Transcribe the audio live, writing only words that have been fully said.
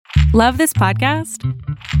Love this podcast?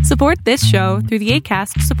 Support this show through the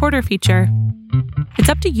Acast supporter feature. It's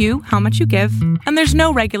up to you how much you give, and there's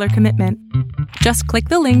no regular commitment. Just click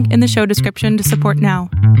the link in the show description to support now.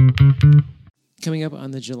 Coming up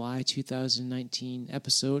on the July 2019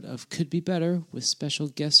 episode of Could Be Better with special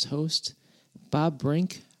guest host Bob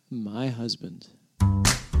Brink, my husband.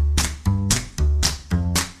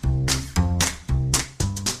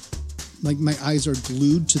 Like, my eyes are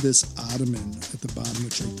glued to this ottoman at the bottom,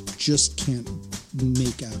 which I just can't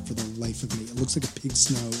make out for the life of me. It looks like a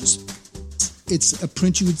pig's nose. It's a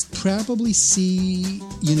print you would probably see,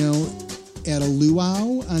 at a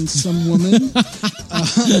luau on some woman, in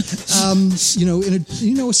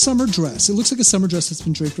a summer dress. It looks like a summer dress that's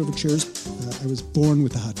been draped over chairs. I was born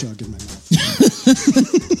with a hot dog in my mouth.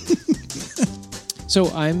 So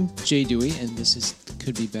I'm Jay Dewey, and this is the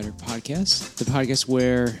Could Be Better podcast, the podcast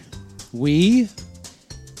where we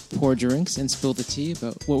pour drinks and spill the tea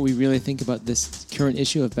about what we really think about this current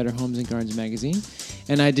issue of Better Homes and Gardens magazine.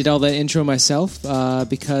 And I did all that intro myself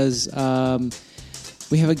because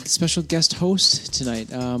we have a special guest host tonight.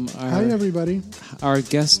 Hi, everybody. Our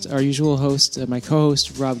usual host, my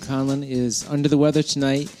co-host, Rob Conlon, is under the weather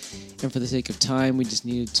tonight. And for the sake of time, we just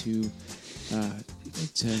needed to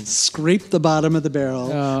scrape the bottom of the barrel.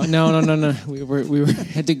 No. We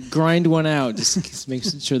had to grind one out just to make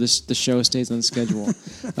sure the show stays on schedule.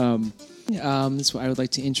 That's why I would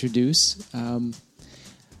like to introduce my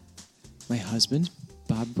husband,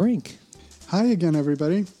 Bob Brink. Hi again,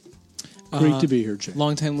 everybody. Great to be here, Jay.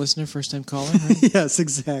 Long-time listener, first-time caller, right? Yes,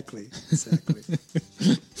 exactly.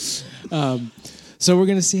 So we're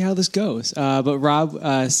going to see how this goes. But Rob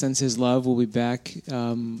sends his love. We'll be back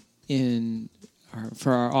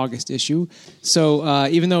for our August issue. So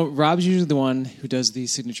even though Rob's usually the one who does the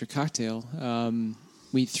signature cocktail,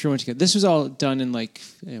 we threw it together. This was all done in a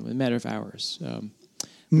matter of hours.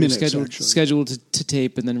 Minutes, scheduled to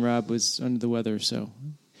tape, and then Rob was under the weather, so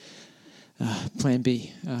plan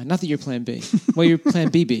B. Not that you're plan B. Well, you're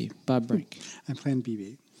plan BB, Bob Brink. I'm plan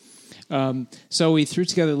BB. So we threw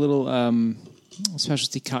together a little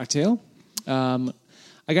specialty cocktail.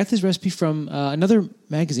 I got this recipe from another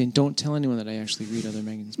magazine. Don't tell anyone that I actually read other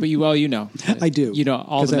magazines. But you know. I do. You know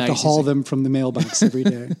all the magazines. Because I have to haul them from the mailbox every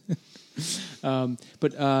day.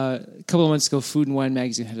 But a couple of months ago, Food and Wine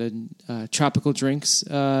magazine had a tropical drinks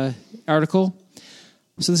article.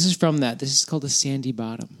 So this is from that. This is called a Sandy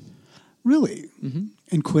Bottom. Really? Mm-hmm.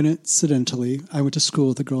 And coincidentally, I went to school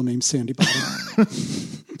with a girl named Sandy Bottom.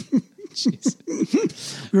 Jeez.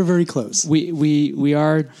 We were very close. We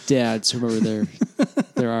are dads. Remember,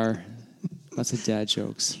 there are lots of dad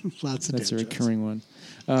jokes. That's a recurring one.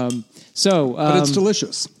 But it's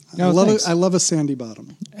delicious. I love a Sandy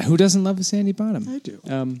Bottom. Who doesn't love a Sandy Bottom? I do.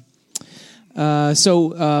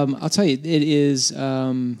 I'll tell you, it is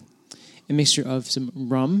a mixture of some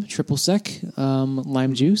rum, triple sec,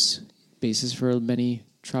 lime juice, basis for many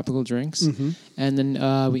tropical drinks, and then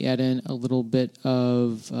we add in a little bit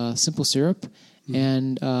of simple syrup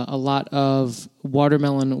and a lot of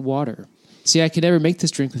watermelon water. See, I could never make this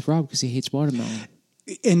drink with Rob because he hates watermelon.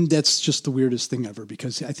 And that's just the weirdest thing ever,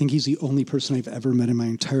 because I think he's the only person I've ever met in my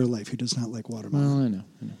entire life who does not like watermelon. Well, I know.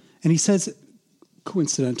 And he says,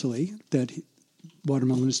 coincidentally, that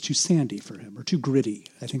watermelon is too sandy for him, or too gritty.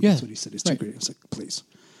 I think that's what he said. It's too gritty. I was like, please.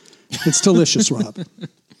 It's delicious, Rob.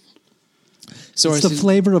 So it's the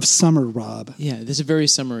flavor of summer, Rob. Yeah, this is a very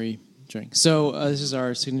summery drink. So this is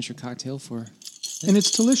our signature cocktail for... And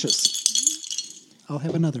it's delicious. I'll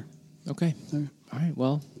have another. Okay. All right.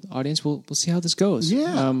 Well, audience, we'll see how this goes.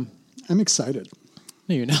 Yeah. I'm excited.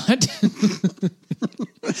 No, you're not.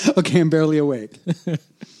 Okay, I'm barely awake.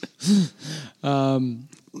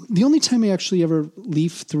 The only time I actually ever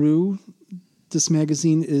leaf through this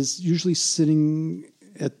magazine is usually sitting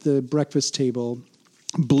at the breakfast table,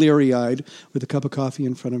 bleary-eyed, with a cup of coffee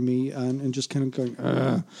in front of me, and just kind of going,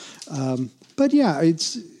 but yeah,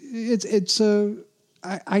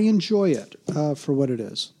 I enjoy it for what it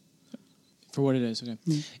is. For what it is, okay.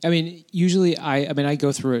 I mean, usually I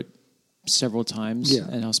go through it several times,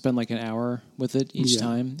 and I'll spend like an hour with it each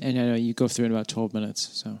time, and I know you go through it in about 12 minutes.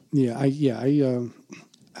 So I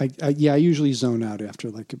usually zone out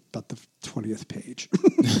after like about the 20th page.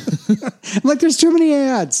 I'm like, there's too many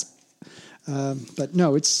ads. But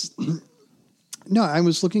no, I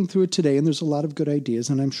was looking through it today, and there's a lot of good ideas,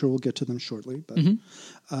 and I'm sure we'll get to them shortly. But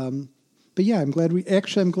but yeah, I'm glad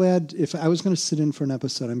if I was going to sit in for an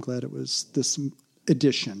episode, I'm glad it was this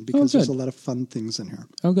edition, because there's a lot of fun things in here.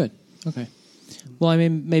 Oh, good. Okay. Well, I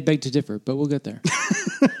may beg to differ, but we'll get there.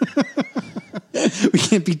 We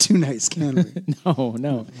can't be too nice, can we?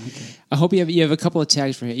 No. Okay. I hope you have a couple of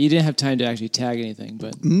tags for him. You didn't have time to actually tag anything,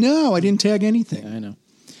 but No, I didn't tag anything. I know.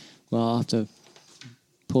 Well, I'll have to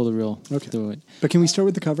pull the reel through it. But can we start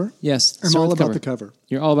with the cover? Yes. I'm all about the cover.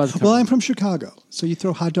 You're all about the cover. Well, I'm from Chicago, so you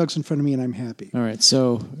throw hot dogs in front of me and I'm happy. All right.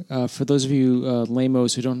 So for those of you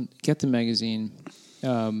lamos who don't get the magazine,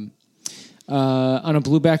 on a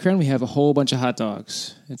blue background, we have a whole bunch of hot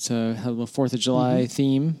dogs. It's a 4th of July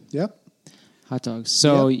theme. Yep. Hot dogs.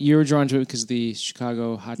 So you were drawn to it because of the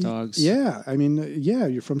Chicago hot dogs. Yeah, I mean,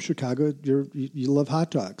 you're from Chicago. You love hot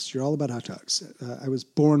dogs. You're all about hot dogs. I was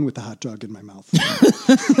born with a hot dog in my mouth.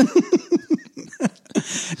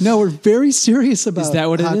 No, we're very serious about Is that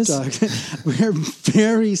what hot it is? dogs. We're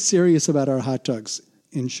very serious about our hot dogs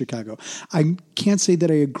in Chicago. I can't say that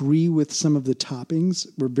I agree with some of the toppings.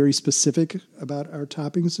 We're very specific about our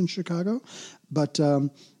toppings in Chicago, but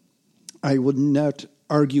I would not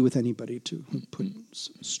argue with anybody to put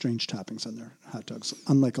strange toppings on their hot dogs,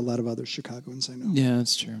 unlike a lot of other Chicagoans I know. Yeah,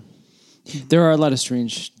 that's true. There are a lot of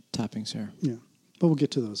strange toppings here. Yeah, but we'll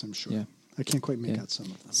get to those, I'm sure. Yeah. I can't quite make out some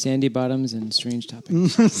of them. Sandy bottoms and strange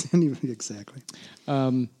toppings. Exactly.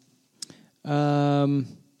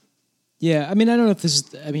 Yeah, I mean, I don't know if this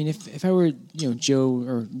is. I mean, if I were Joe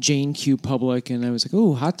or Jane Q. Public and I was like,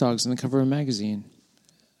 oh, hot dogs on the cover of a magazine,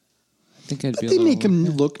 I think I'd be. They make them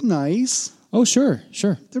look nice. Oh, sure.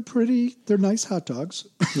 They're pretty. They're nice hot dogs.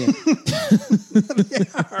 Yeah. They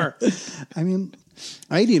are. I mean,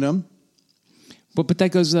 I'd eat them. But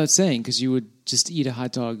that goes without saying because you would just eat a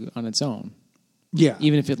hot dog on its own. Yeah.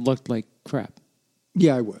 Even if it looked like crap.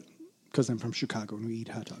 Yeah, I would. Because I'm from Chicago and we eat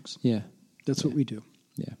hot dogs. Yeah. That's what we do.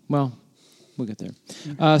 Yeah. Well, we'll get there.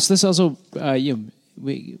 So this also, we'll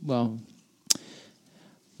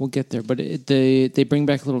get there. But they bring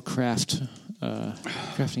back little crafting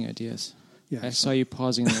ideas. Yeah, I saw you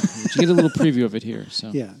pausing there. You get a little preview of it here.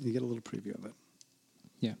 So yeah, you get a little preview of it.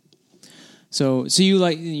 Yeah. So you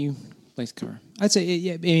like the cover? I'd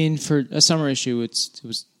say I mean for a summer issue, it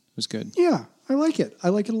was good. Yeah, I like it. I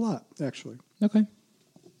like it a lot, actually. Okay.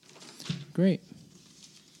 Great.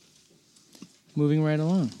 Moving right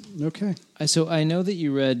along. Okay. So I know that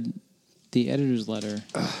you read the editor's letter.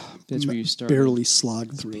 That's where you started. Barely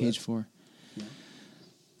slogged through page it. 4. Yeah.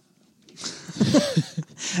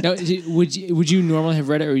 Now, would you normally have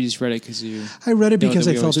read it, or you just read it because you? I read it because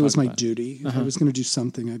I we felt always it was talk my about? duty. If I was going to do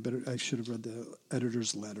something, I should have read the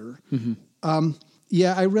editor's letter. Mm-hmm.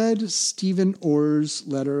 Yeah, I read Stephen Orr's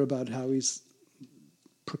letter about how he's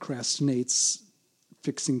procrastinates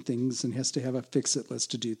fixing things and has to have a fix-it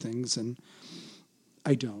list to do things, and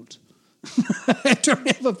I don't. I don't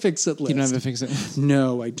have a fix-it list. You don't have a fix-it?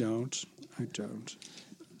 No, I don't. I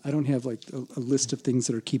don't have like a list of things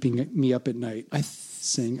that are keeping me up at night.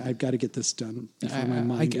 Saying I've got to get this done before my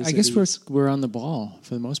mind is I guess at ease. we're on the ball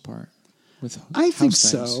for the most part. I think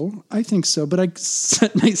so, but I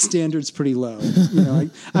set my standards pretty low.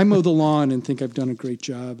 I mow the lawn and think I've done a great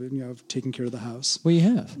job, of taking care of the house. Well, you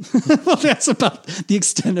have. Well, that's about the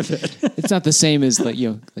extent of it. It's not the same as like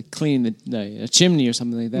cleaning a chimney or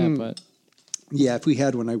something like that, but yeah, if we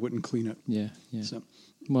had one, I wouldn't clean it. yeah. So.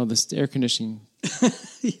 Well, this air conditioning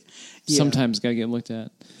Yeah. sometimes got to get looked at.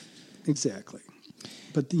 Exactly.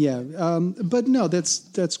 But yeah, but no,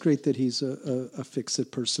 that's great that he's a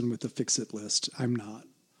fix-it person with a fix-it list. I'm not.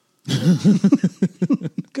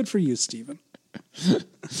 Good for you, Stephen.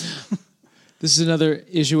 This is another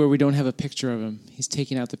issue where we don't have a picture of him. He's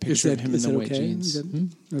taking out the picture of him in the white jeans.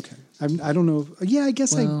 Okay. I don't know. Yeah, I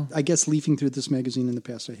guess Well, I guess leafing through this magazine in the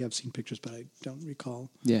past, I have seen pictures, but I don't recall.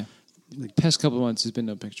 Yeah. Like, Past couple of months, there's been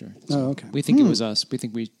no picture. So okay. We think it was us. We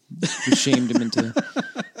think we shamed him into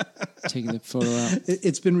taking the photo out.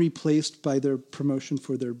 It's been replaced by their promotion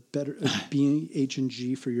for their better B&H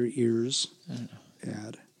for your ears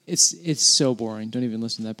ad. It's so boring. Don't even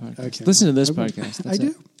listen to that podcast. Okay. Listen to this podcast. That's I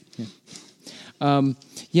do.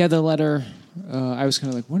 Yeah. The letter. I was kind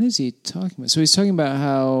of like, what is he talking about? So he's talking about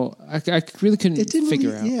how I really couldn't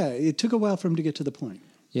figure out. Yeah, it took a while for him to get to the point.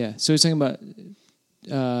 Yeah. So he's talking about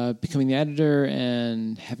becoming the editor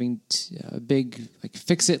and having a big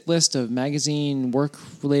fix-it list of magazine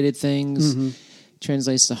work-related things. Mm-hmm.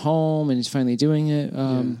 Translates to home, and he's finally doing it.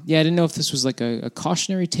 I didn't know if this was like a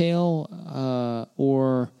cautionary tale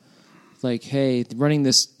or like, hey, running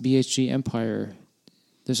this BHG empire,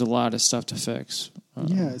 there's a lot of stuff to fix.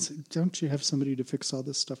 Don't you have somebody to fix all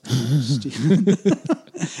this stuff for you, Stephen?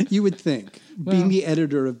 You would think. Being the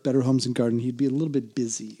editor of Better Homes and Garden, he'd be a little bit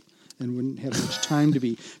busy and wouldn't have much time to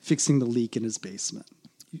be fixing the leak in his basement.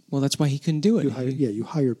 Well, that's why he couldn't do it. You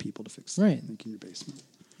hire people to fix the leak in your basement.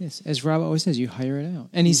 Yes, as Rob always says, you hire it out.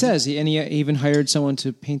 And he says, he even hired someone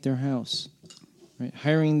to paint their house. Right,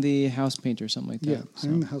 hiring the house painter or something like that. Yeah,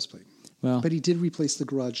 hiring the house painter. Well, But he did replace the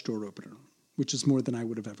garage door opener, which is more than I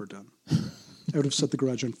would have ever done. I would have set the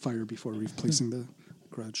garage on fire before replacing the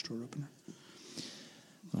garage door opener.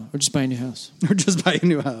 or just buy a new house. Or just buy a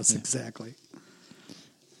new house, exactly.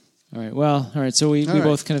 All right. Well, all right. So we right.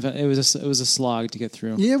 both kind of it was a slog to get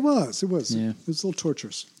through. Yeah, it was. It was. Yeah. It was a little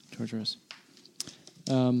torturous. Torturous.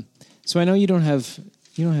 So I know you don't have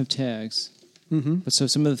tags, but so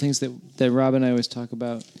some of the things that Rob and I always talk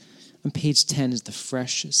about on page 10 is the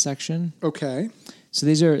fresh section. Okay. So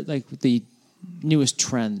these are like the newest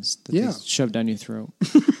trends that they shove down your throat.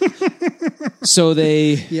 So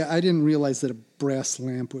they. Yeah, I didn't realize that a brass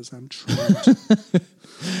lamp was on trend.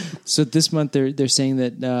 So this month they're saying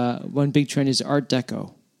that one big trend is Art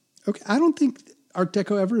Deco. Okay, I don't think Art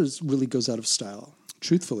Deco ever really goes out of style.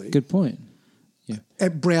 Truthfully, Good point. Yeah.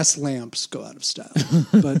 Brass lamps go out of style,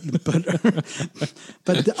 but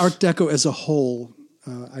the Art Deco as a whole,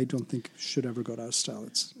 I don't think should ever go out of style.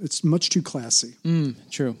 It's much too classy.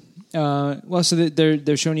 True. Well, so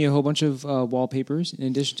they're showing you a whole bunch of wallpapers in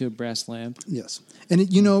addition to a brass lamp. Yes,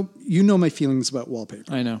 and you know my feelings about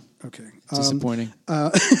wallpaper. I know. Okay, Disappointing.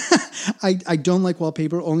 I don't like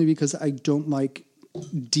wallpaper only because I don't like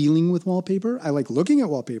dealing with wallpaper. I like looking at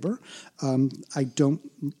wallpaper. I don't.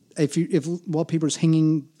 If wallpaper is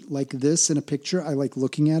hanging like this in a picture, I like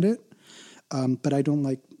looking at it, but I don't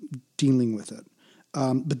like dealing with it.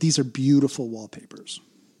 But these are beautiful wallpapers.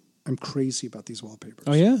 I'm crazy about these wallpapers.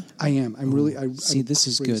 Oh yeah, I am. I'm really. See, this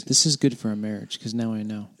is good. This is good for a marriage because now I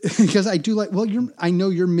know. Because I do like. Well, I know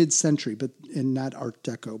you're mid-century, and not Art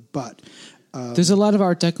Deco, but there's a lot of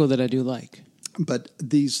Art Deco that I do like. But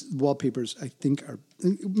these wallpapers, I think, are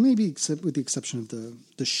maybe with the exception of the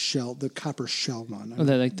shell, the copper shell one. Oh,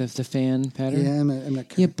 that like the fan pattern. Yeah, I'm not.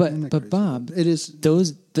 Yeah, I'm not but crazy. Bob, it is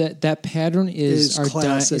that pattern is our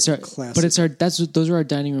classic. but it's our those are our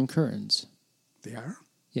dining room curtains. They are.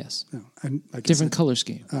 Yes. No, I guess Different color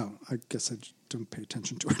scheme. Oh, I guess I just don't pay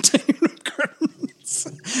attention to our dining room curtains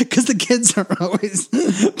because the kids are always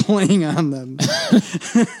playing on them.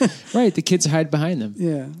 Right, the kids hide behind them.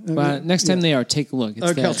 Yeah. But next time they are, take a look. It's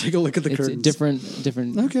Okay, I'll take a look at the it's curtains. a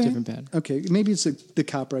different pattern. Okay, maybe it's the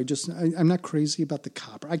copper. I'm not crazy about the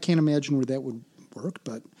copper. I can't imagine where that would work,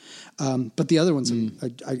 but the other ones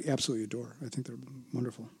I absolutely adore. I think they're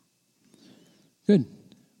wonderful. Good.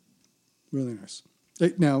 Really nice.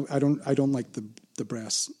 Now I don't like the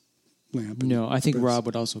brass lamp. No, I think Rob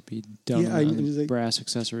would also be down on the brass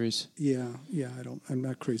accessories. Yeah, I'm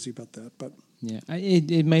not crazy about that, but yeah,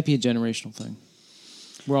 it might be a generational thing.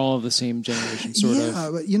 We're all of the same generation, sort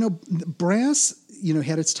of. Yeah, but brass,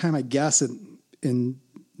 had its time, I guess, in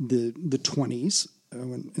the 20s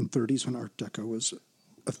and 30s when Art Deco was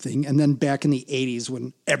a thing, and then back in the 80s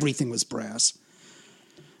when everything was brass.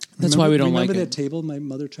 That's why we don't like it. Remember that table my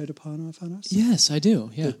mother tried to pawn off on us? Yes, I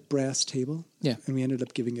do. Yeah, the brass table. Yeah, and we ended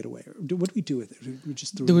up giving it away. What did we do with it? We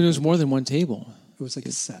just threw there it. was more than one table. It was like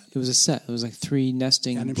a set. It was a set. It was like 3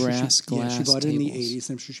 nesting glass she bought tables. it in the 80s,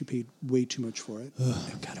 and I'm sure she paid way too much for it.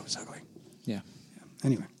 God, it was ugly. Yeah.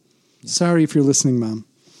 Anyway, sorry if you're listening, Mom.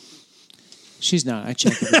 She's not. I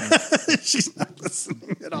check it. She's not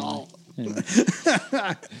listening at all. Anyway.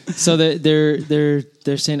 So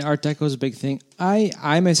they're saying Art Deco is a big thing.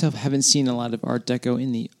 I myself haven't seen a lot of Art Deco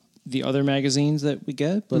in the other magazines that we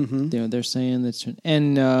get, but they're saying that's,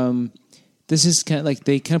 and this is kind of like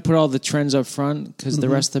they kind of put all the trends up front because the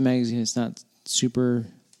rest of the magazine is not super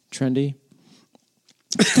trendy.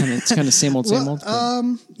 It's kind of same old.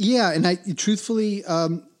 Yeah, and I truthfully.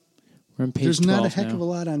 We're on page There's 12 not a heck now. of a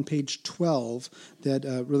lot on page 12 that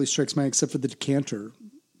really strikes me, except for the decanter.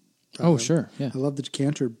 Oh, sure. Yeah. I love the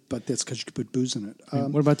decanter, but that's because you could put booze in it.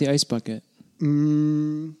 What about the ice bucket?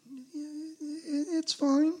 It's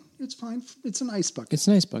fine. It's fine. It's an ice bucket. It's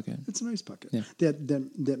an ice bucket. It's an ice bucket. Yeah.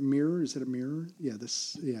 That mirror, is it a mirror? Yeah,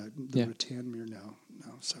 the rattan mirror. No,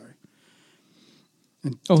 sorry.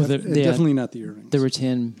 And definitely not the earrings. The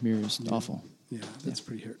rattan mirror is awful. Yeah, that's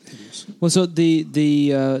pretty hideous. Well, so the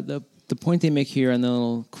point they make here on the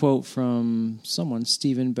little quote from someone,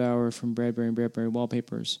 Stephen Bauer from Bradbury and Bradbury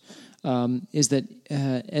Wallpapers, is that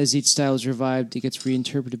as each style is revived, it gets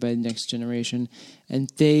reinterpreted by the next generation,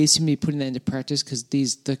 and they seem to be putting that into practice because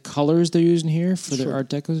the colors they're using here for their Art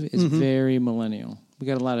Deco is very millennial. We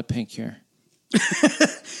got a lot of pink here.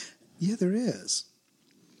 Yeah, there is.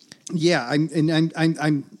 Yeah,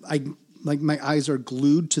 I'm like my eyes are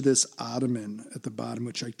glued to this ottoman at the bottom,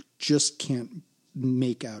 which I just can't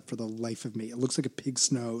make out for the life of me. It looks like a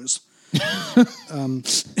pig's nose.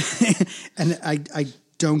 And I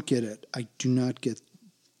don't get it. I do not get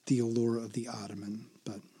the allure of the ottoman,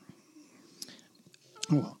 but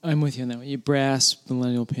Oh, well. I'm with you on that one. You brass,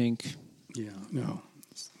 millennial pink, Yeah, no.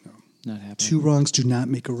 not happening. Two wrongs do not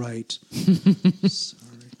make a right. Sorry.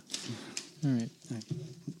 All right.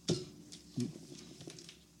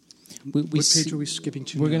 What page are we skipping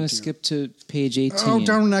to? We're now, going to dear? skip to page 18. Oh,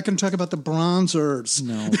 darn, we're not going to talk about the bronzers.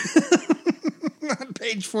 No. On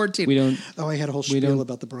page 14. We don't. Oh, I had a whole spiel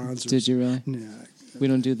about the bronzers. Did you really? No. We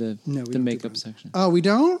don't do the No, we don't do makeup bronzer. section. Oh, we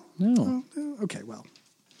don't? No. Oh, okay, well.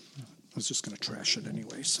 I was just going to trash it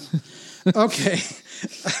anyway, so. Okay.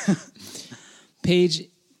 Page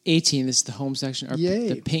 18, this is the home section. Are Yay.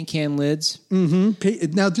 the paint can lids.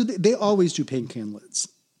 Mm-hmm. Now, do they always do paint can lids?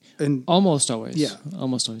 And Almost always. Yeah.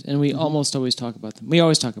 Almost always. And we almost always talk about them. We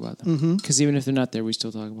always talk about them. Because even if they're not there, we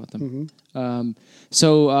still talk about them.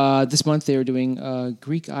 So this month they were doing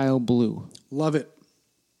Greek Isle Blue. love it.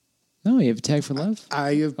 No, you have a tag for love?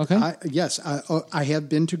 I have. Okay. Yes, I have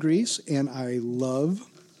been to Greece, and I love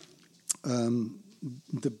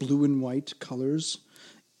the blue and white colors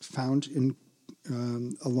found in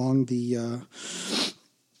along the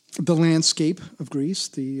landscape of Greece,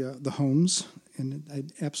 the homes, and I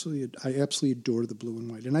absolutely adore the blue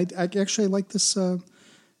and white. And I actually like this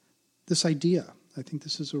this idea. I think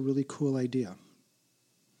this is a really cool idea.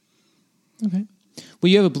 Okay. Well,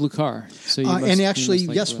 you have a blue car. So you must, and you actually, must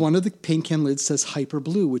like yes, blue. one of the paint can lids says Hyper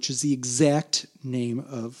Blue, which is the exact name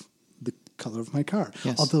of the color of my car.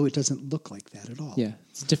 Yes. Although it doesn't look like that at all. Yeah,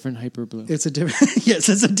 it's a different hyper blue. It's a different. Yes,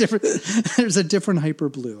 it's a different. There's a different Hyper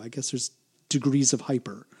Blue. I guess there's degrees of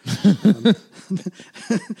hyper.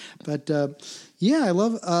 But yeah, I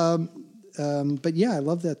love. But yeah, I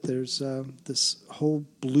love that there's this whole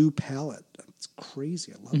blue palette. It's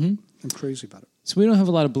crazy. I love it. I'm crazy about it. So we don't have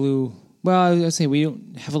a lot of blue. Well, I was saying we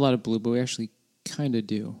don't have a lot of blue, but we actually kind of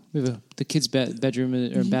do. We have the kids' bedroom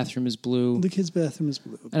or bathroom is blue, The kids' bathroom is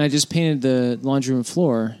blue. and I just painted the laundry room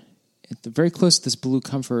floor at the very close to this blue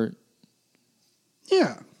comfort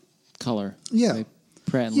Yeah. color. Yeah. by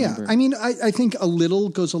Pratt and Yeah, Lambert. I mean, I think a little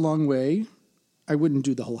goes a long way. I wouldn't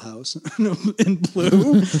do the whole house in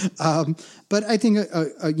blue, but I think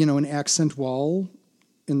an accent wall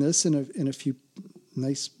in this, in a few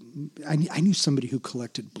nice. I knew somebody who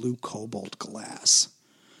collected blue cobalt glass.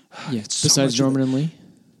 yeah. so Besides much of Norman and Lee.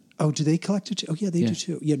 Oh, do they collect it too? Oh, yeah, they do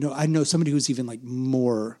too. Yeah, no, I know somebody who's even like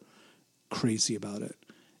more crazy about it,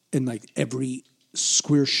 and like every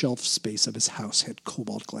square shelf space of his house had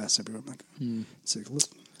cobalt glass everywhere. I'm like, it's like a little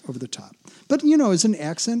over the top. But as an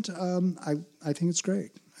accent, I think it's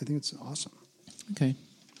great. I think it's awesome. Okay.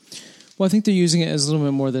 Well, I think they're using it as a little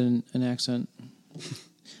bit more than an accent.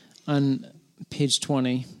 On page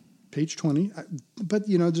 20. Page 20, but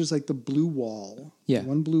there's like the blue wall. Yeah.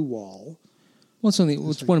 One blue wall. Well,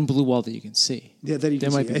 it's one blue wall that you can see. Yeah, that you There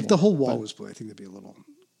can might see. be If more, the whole wall but- was blue, I think that'd be a little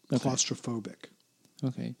Okay. claustrophobic.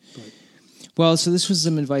 Okay. But Well, so this was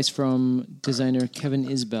some advice from designer Kevin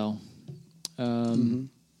Isbell.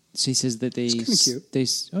 So he says that they... kinda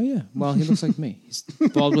cute. Oh, yeah. Well, he looks like me. He's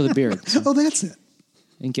bald with a beard. So, oh, that's it.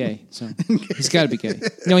 and gay. So he's got to be gay.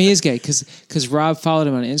 No, he is gay because Rob followed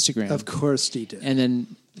him on Instagram. Of course he did. And then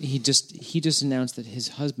he just announced that his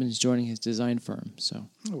husband is joining his design firm. So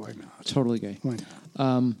Why not? totally gay. Why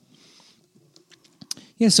not?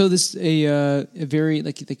 Yeah, so this a very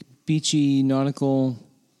like beachy nautical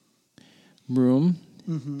room,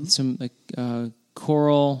 with some like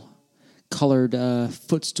coral colored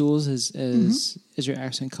footstools as your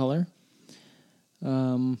accent color.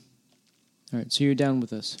 All right, so you're down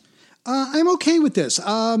with this. I'm okay with this.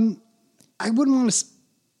 I wouldn't want to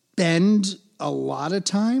spend a lot of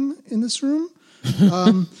time in this room,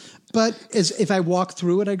 but if I walk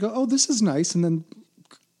through it, I go, "Oh, this is nice," and then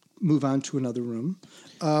move on to another room.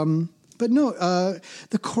 But no,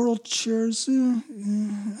 the coral chairs, you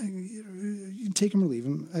can take them or leave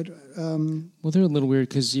them. Well, they're a little weird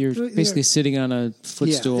because you're basically sitting on a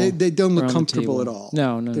footstool. Yeah, they don't look or on the comfortable table. at all.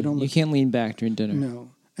 No, They don't you look- can't lean back during dinner.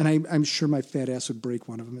 No, and I'm sure my fat ass would break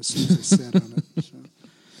one of them as soon as I sat on it. So.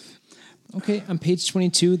 Okay, on page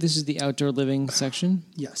 22, this is the outdoor living section.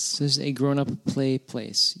 Yes. So this is a grown-up play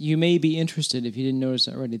place. You may be interested, if you didn't notice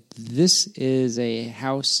already, this is a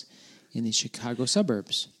house in the Chicago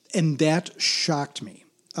suburbs. And that shocked me.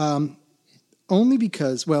 Only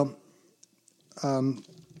because,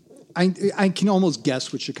 I can almost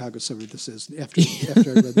guess what Chicago suburb this is after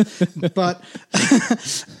I read it. But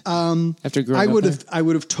After growing up I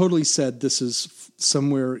would have totally said this is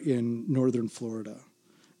somewhere in northern Florida.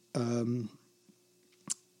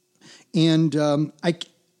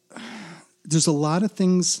 There's a lot of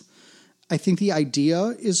things. I think the idea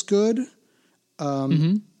is good.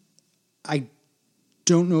 I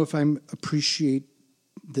don't know if I appreciate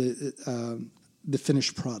the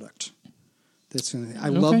finished product. That's the only thing. I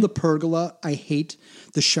love the pergola. I hate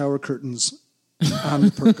the shower curtains on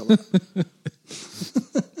the pergola.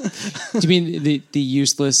 Do you mean the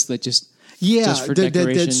useless that just for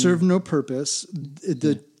decoration? That serve no purpose.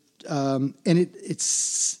 And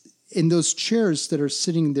it's in those chairs that are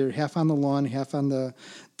sitting there, half on the lawn, half on the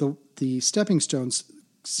stepping stones,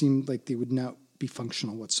 seem like they would not be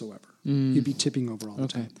functional whatsoever. You'd be tipping over all the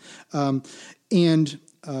time.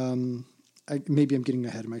 Maybe I'm getting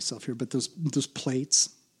ahead of myself here, but those plates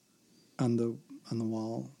on the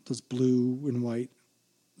wall, those blue and white,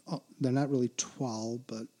 they're not really toile,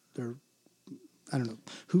 but they're, I don't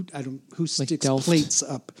know who sticks plates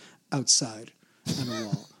up outside on a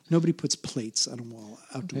wall. Nobody puts plates on a wall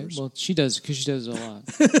outdoors. Okay. Well, she does because she does it a lot.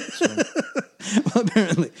 Well,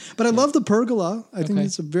 apparently, but I love the pergola. I think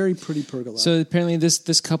it's a very pretty pergola. So apparently,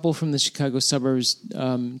 this couple from the Chicago suburbs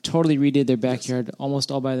totally redid their backyard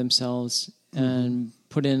almost all by themselves and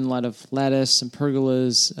put in a lot of lattice and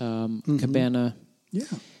pergolas, cabana. Yeah,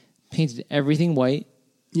 painted everything white.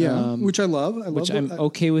 Yeah, which I love. I'm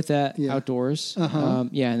okay with that outdoors.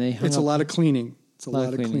 And they hung it's a lot of cleaning. It's a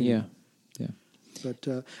lot of cleaning. Yeah.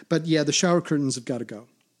 But yeah, the shower curtains have got to go.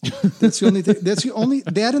 That's the only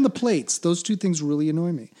thing. That and the plates. Those two things really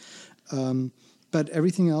annoy me. But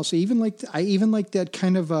everything else, I even like that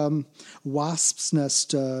kind of wasp's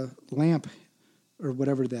nest lamp or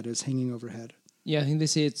whatever that is hanging overhead. Yeah, I think they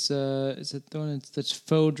say it's the one that's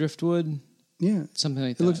faux driftwood. Yeah, something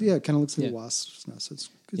like that. It kind of looks like a wasp's nest.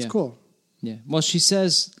 It's cool. Yeah. Well, she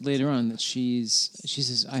says later on that she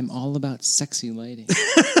says I'm all about sexy lighting.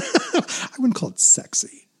 I wouldn't call it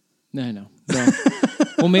sexy. No, I know.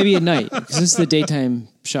 Well, maybe at night, because this is the daytime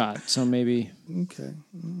shot, so maybe. Okay.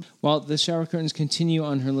 Well, the shower curtains continue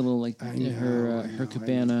on her little, her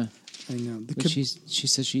cabana. I know. She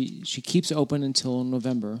says she keeps open until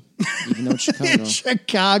November, even though it's Chicago.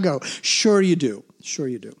 Chicago. Sure you do.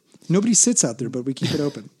 Nobody sits out there, but we keep it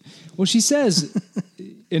open. Well, she says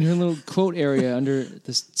in her little quote area under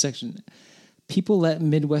this section, people let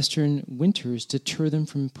Midwestern winters deter them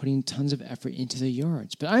from putting tons of effort into their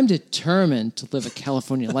yards. But I'm determined to live a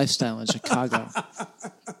California lifestyle in Chicago.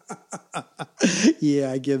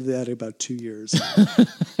 Yeah, I give that about 2 years.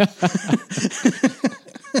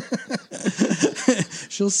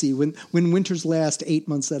 She'll see when winters last 8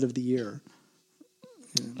 months out of the year.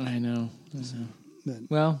 Yeah. I know.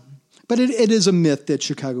 But it is a myth that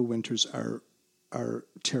Chicago winters are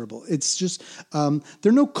terrible. It's just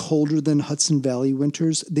they're no colder than Hudson Valley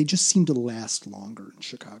winters. They just seem to last longer in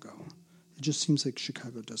Chicago. It just seems like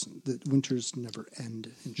Chicago doesn't. The winters never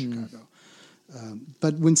end in Chicago.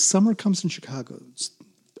 But when summer comes in Chicago,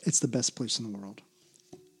 it's the best place in the world.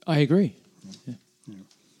 I agree. Yeah.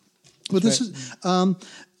 Well, this is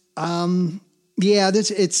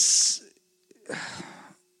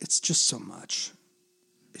it's just so much.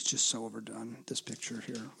 It's just so overdone, this picture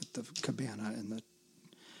here with the cabana and the...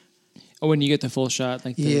 Oh, when you get the full shot?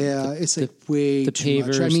 Like it's like way the too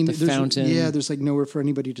pavers, much. I mean, the fountain. Yeah, there's like nowhere for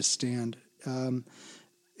anybody to stand.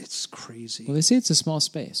 It's crazy. Well, they say it's a small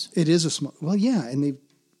space. It is a small... Well, yeah, and they...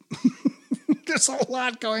 There's a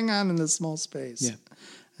lot going on in this small space. Yeah.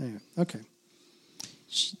 Anyway, okay.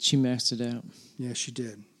 She maxed it out. Yeah, she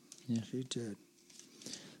did. Yeah. She did.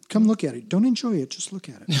 Come look at it. Don't enjoy it. Just look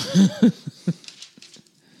at it.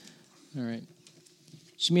 All right.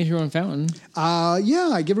 She made her own fountain. Yeah,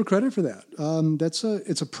 I give her credit for that.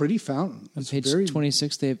 It's a pretty fountain. On page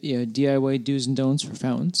 26, they have DIY do's and don'ts for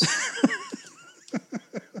fountains.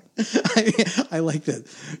 I like that.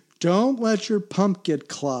 Don't let your pump get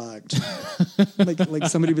clogged. like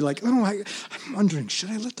somebody be like, oh, I'm wondering,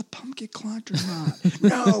 should I let the pump get clogged or not?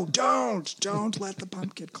 No, don't let the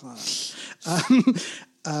pump get clogged.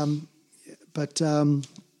 But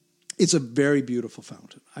it's a very beautiful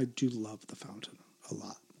fountain. I do love the fountain a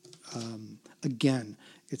lot. Again,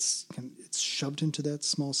 it's shoved into that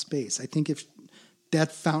small space. I think if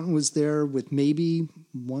that fountain was there with maybe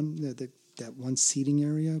that one seating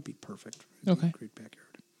area, it'd be perfect. It'd be a great backyard.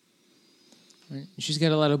 Right. She's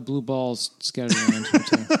got a lot of blue balls scattered around her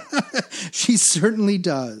too. She certainly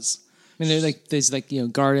does. I mean, there's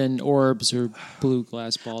garden orbs or blue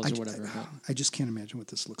glass balls or whatever. I just can't imagine what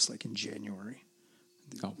this looks like in January.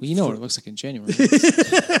 Oh, well, you know what it looks like in January.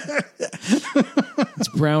 It's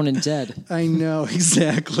brown and dead. I know,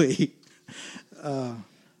 exactly. I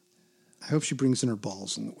hope she brings in her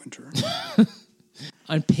balls in the winter.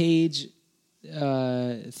 On page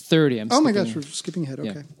 30, oh my gosh, we're skipping ahead.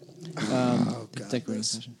 Okay. Decorating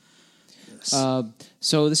section. Yes.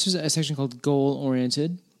 So this is a section called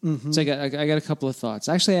goal-oriented. Mm-hmm. So I got a couple of thoughts.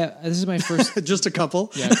 Actually, this is my first... Just a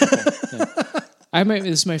couple? Yeah, a couple. Yeah.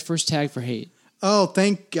 This is my first tag for hate. Oh,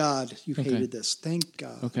 thank God you hated this. Thank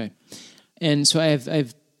God. Okay. And so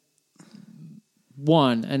I've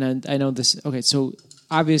one, and I know this. Okay, so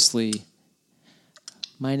obviously,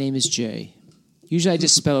 my name is Jay. Usually I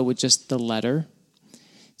just spell it with just the letter.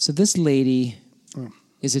 So this lady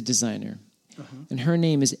is a designer, and her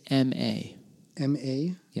name is M.A.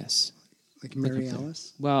 M.A.? Yes. Like Mary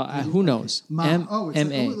Alice? Well, who knows? Ma.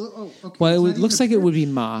 M.A. Okay. Well, it looks like it would be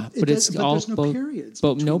Ma, but there's no both, periods.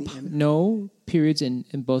 But between the no periods in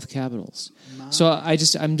both capitals. Ma. So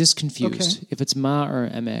I'm just confused Okay. if it's Ma or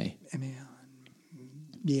M.A. M.A.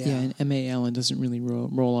 Yeah. Yeah, and M.A. Allen doesn't really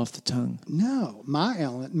roll off the tongue. No. Ma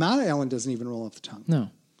Allen doesn't even roll off the tongue. No.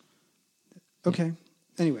 Okay.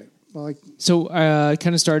 Anyway. Well, So I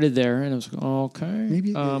kind of started there, and I was like, okay.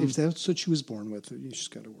 maybe if that's what she was born with, you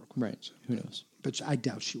just got to work with Right. it. Who knows? But I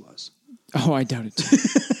doubt she was. Oh, I doubt it too.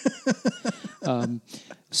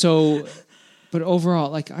 But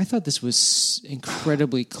overall, like I thought this was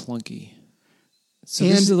incredibly clunky. So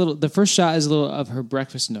this is the first shot is a little of her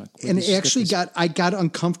breakfast nook. And it actually I got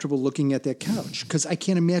uncomfortable looking at that couch because I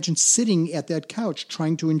can't imagine sitting at that couch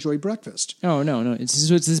trying to enjoy breakfast. Oh, no. It's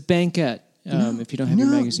this banquette, if you don't have your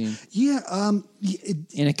magazine. Yeah.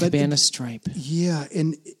 In a cabana stripe. Yeah.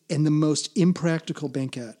 And the most impractical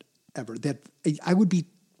banquette ever. That I would be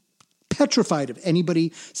petrified of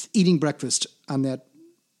anybody eating breakfast on that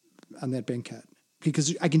banquette.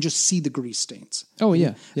 Because I can just see the grease stains. Oh,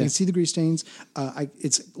 yeah. I can see the grease stains.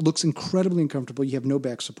 It looks incredibly uncomfortable. You have no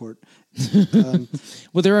back support.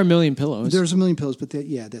 Well, there are a million pillows. There's a million pillows, but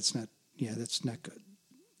that's not good.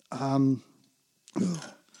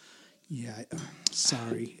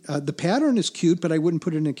 Sorry. The pattern is cute, but I wouldn't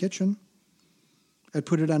put it in a kitchen. I'd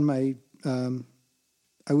put it on my.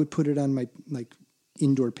 I would put it on my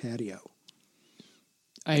indoor patio.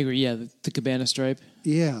 I agree. Yeah, the cabana stripe.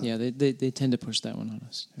 Yeah. Yeah, they tend to push that one on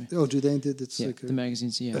us. Oh, do they? It's yeah, like the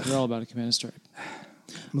magazines. Yeah, they're all about a cabana stripe.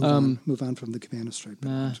 Move on from the cabana stripe.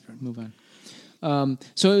 Move on.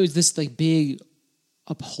 So it was this like big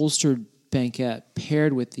upholstered banquette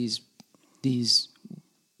paired with these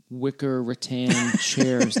wicker rattan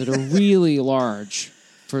chairs that are really large.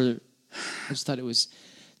 I just thought there was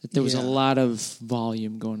a lot of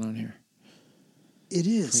volume going on here. It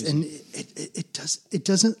is, Crazy. and it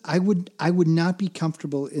doesn't. I would not be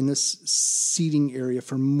comfortable in this seating area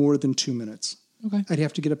for more than 2 minutes. Okay, I'd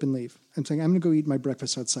have to get up and leave. I'm saying I'm going to go eat my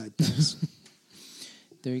breakfast outside. Thanks.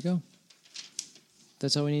 There you go.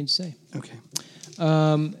 That's all we need to say. Okay.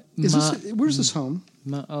 Where's this home?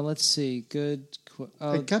 Let's see. Good.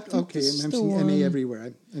 And I'm seeing MA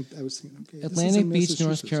everywhere. I was thinking, okay, Atlantic Beach,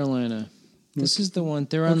 North Carolina. This is the one.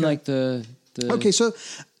 They're on like the. Okay, so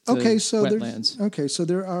wetlands. So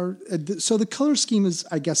there are. So the color scheme is,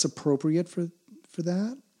 I guess, appropriate for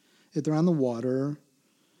that. If they're on the water.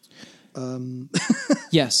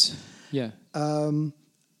 Yes. Yeah.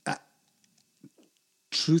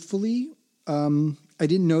 Truthfully, I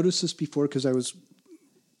didn't notice this before because I was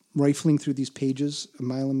rifling through these pages a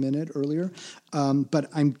mile a minute earlier. But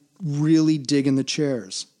I'm really digging the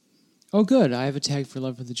chairs. Oh, good. I have a tag for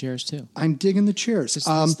love for the chairs too. I'm digging the chairs. It's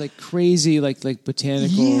like crazy, like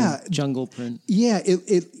botanical jungle print. Yeah,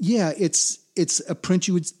 it's a print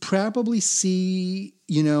you would probably see,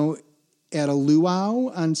 at a luau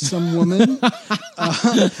on some woman, in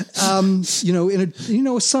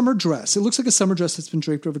a summer dress. It looks like a summer dress that's been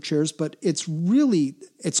draped over chairs, but it's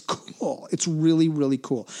cool. It's really, really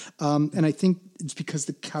cool. And I think it's because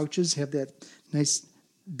the couches have that nice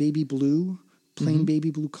baby blue, plain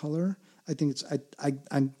baby blue color. I think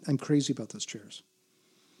I'm crazy about those chairs.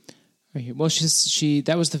 Right here. Well,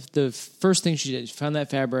 that was the first thing she did. She found that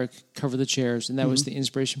fabric, covered the chairs, and that was the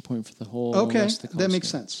inspiration point for the whole. Okay, rest of the that makes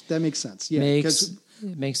sense. That makes sense. Yeah, it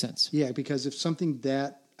makes sense. Yeah, because if something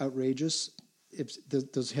that outrageous,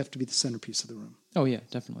 those have to be the centerpiece of the room. Oh yeah,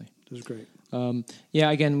 definitely. Those are great.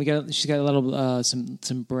 Again, she's got a little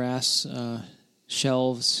some brass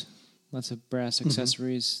shelves, lots of brass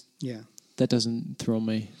accessories. Yeah, that doesn't throw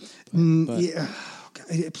me. Yeah,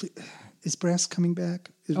 is brass coming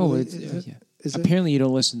back? Apparently you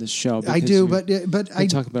don't listen to this show. I do, but I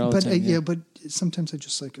talk about it all the time. Yeah, but sometimes I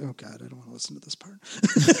just like, oh God, I don't want to listen to this part.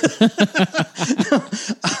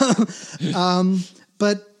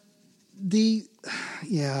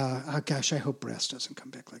 Gosh, I hope brass doesn't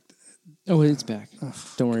come back like that. Oh, it's back.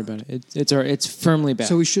 Don't worry about it. It's firmly back.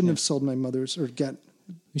 So we shouldn't have sold my mother's or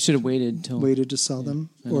we should have waited to sell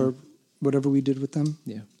them or whatever we did with them.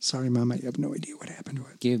 Yeah. Sorry, Mom. I have no idea what happened to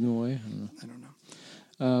it. Gave them away? I don't know.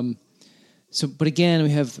 But again,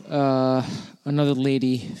 we have another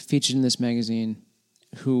lady featured in this magazine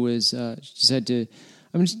who was she said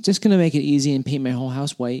I'm just going to make it easy and paint my whole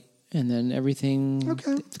house white and then everything.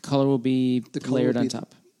 Okay. The color will be color layered will on be-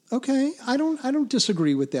 top. Okay, I don't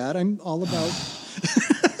disagree with that. I'm all about.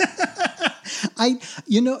 I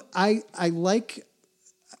like.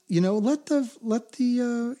 Let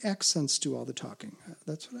the accents do all the talking.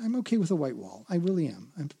 That's what I'm okay with a white wall. I really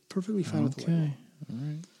am. I'm perfectly fine with a white wall. Okay. All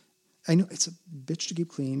right. I know it's a bitch to keep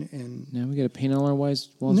clean, and Now we got to paint all our walls.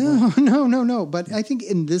 no. But I think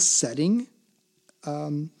in this setting,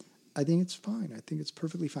 I think it's fine. I think it's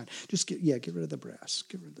perfectly fine. Just get rid of the brass.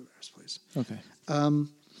 Get rid of the brass, please. Okay.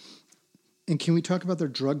 And can we talk about their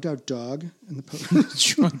drugged out dog in the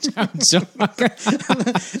Drugged out dog.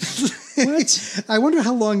 What? I wonder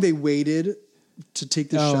how long they waited to take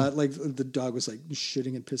the Oh. shot. Like the dog was like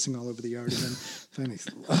shitting and pissing all over the yard, and then finally,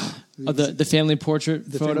 Oh, the family portrait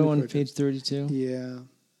photo family on portrait. page 32.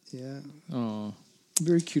 yeah. Oh,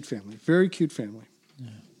 Very cute family. Very cute family.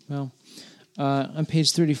 well. On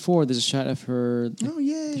page 34, there's a shot of her. Oh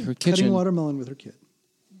yay! Her Cutting kitchen. watermelon with her kid.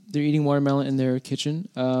 They're eating watermelon in their kitchen.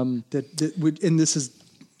 And this is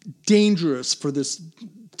dangerous for this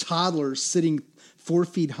toddler sitting 4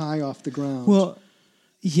 feet high off the ground. Well,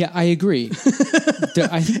 yeah, I agree.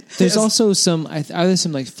 I think there's also some either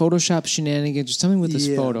some like Photoshop shenanigans or something with this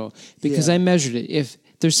Yeah. photo because Yeah. I measured it. If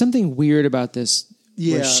there's something weird about this,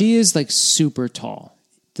 Yeah. where she is like super tall,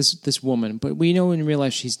 this woman, but we know in real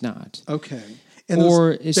life she's not. Okay. And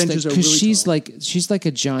Or those it's like benches are because really she's tall. like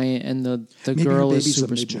a giant and the Maybe girl her is baby's a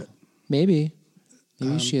super midget. small. Maybe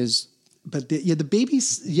she is. But the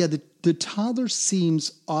baby's the toddler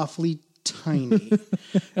seems awfully tiny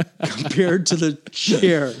compared to the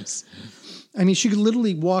chairs. I mean, she could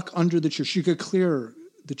literally walk under the chair. She could clear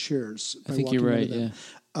the chairs. I think you're right. Yeah.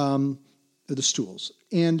 The stools,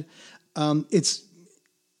 and it's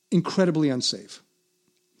incredibly unsafe.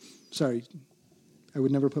 Sorry, I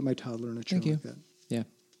would never put my toddler in a chair Thank you. like that. Yeah.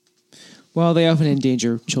 Well, they often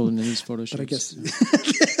endanger children in these photo shoots. But I guess.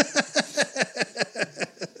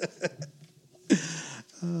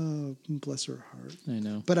 Oh, bless her heart. I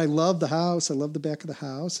know. But I love the house. I love the back of the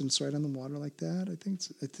house, and it's right on the water like that. I think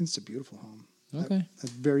it's a beautiful home. Okay. A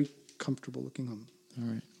very comfortable looking home. All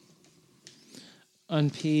right. On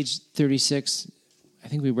page 36, I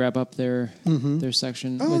think we wrap up their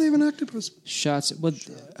section. Oh, with they have an octopus. shots. Well,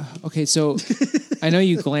 okay, so I know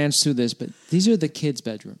you glanced through this, but these are the kids'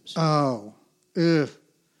 bedrooms. Oh, ugh.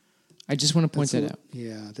 I just want to point that out.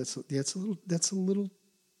 Yeah, that's a little.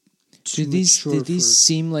 Do too these mature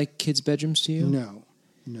seem like kids' bedrooms to you?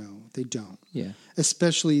 No, they don't. Yeah.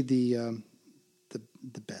 Especially the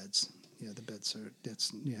beds. Yeah, the beds are.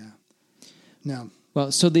 No,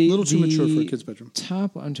 Well, so a little too mature for a the kid's bedroom.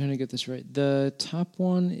 top. I'm trying to get this right. The top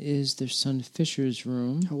one is their son Fisher's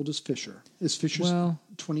room. How old is Fisher? Is Fisher Well,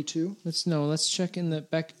 22? Let's check in the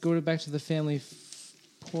back. Back to the family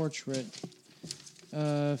portrait.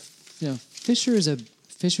 Fisher is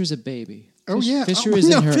a baby. Oh yeah, Fisher is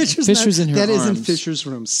in her. Fisher's in her That arms. isn't Fisher's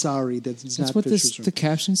room. Sorry, that's That's not what Fisher's the room.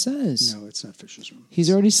 caption says. No, it's not Fisher's room.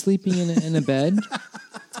 He's already sleeping in a bed,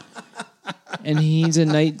 and he needs a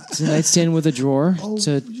nightstand with a drawer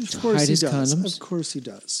to Of course hide he his does. condoms. Of course he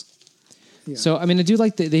does. Yeah. So I mean, I do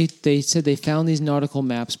like that they said they found these nautical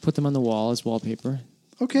maps, put them on the wall as wallpaper.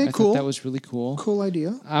 Okay, I cool. thought that was really cool. Cool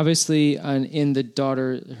idea. Obviously, in the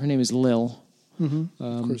daughter, her name is Lil. Of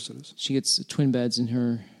course it is. She gets twin beds in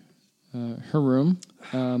her room.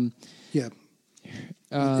 Yeah.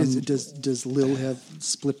 Does Lil have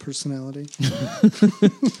split personality?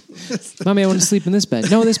 Mommy, I want to sleep in this bed.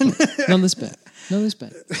 No, this bed. No, this bed. No, this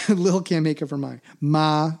bed. Lil can't make up her mind.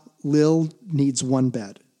 Lil needs one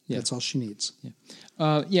bed. Yeah. That's all she needs.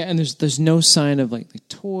 Yeah, and there's no sign of like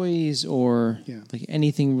toys or Yeah. like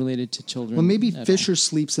anything related to children. Well, maybe at Fisher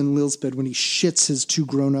sleeps in Lil's bed when he shits his two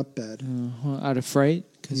grown-up bed. all. Out of fright.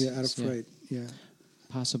 Yeah, out of fright. Yeah.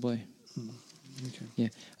 Possibly. Okay. Yeah.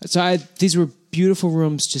 So these were beautiful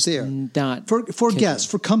rooms, just They are. not For kid guests,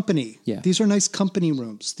 for company. Yeah. These are nice company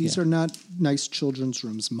rooms. These Yeah. are not nice children's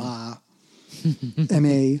rooms. M.A.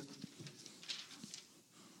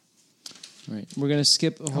 Right. We're going to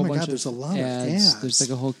skip a whole my bunch God, of there's a lot of ads. ads. There's like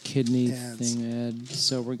a whole kidney Ads. thing ad.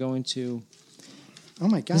 So we're going to... Oh,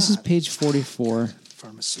 my God. This is page 44.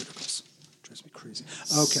 Pharmaceuticals. Drives me crazy.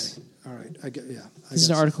 Okay. All right. This is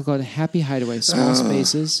an article called Happy Hideaway, Small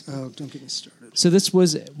Spaces. Oh, don't get me started. So this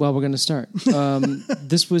was... Well, we're going to start.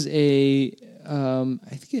 This was a...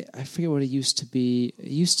 I forget what it used to be.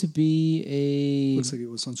 It used to be a... Looks like it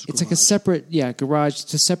was on It's like a separate... garage.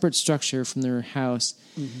 It's a separate structure from their house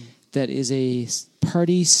that is a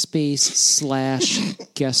party space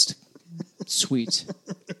 / guest suite.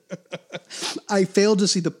 I failed to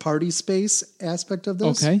see the party space aspect of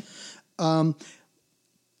this. Okay.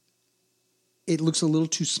 it looks a little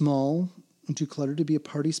too small and too cluttered to be a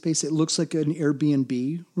party space. It looks like an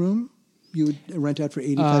Airbnb room you would rent out for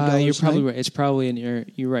 $85. You're probably right. It's probably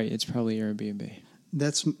you're right. It's probably Airbnb.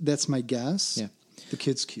 That's my guess. Yeah. The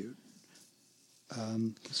kid's cute.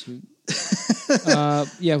 So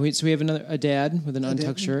we have a dad with an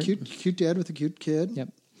untucked shirt. Cute dad with a cute kid. Yep.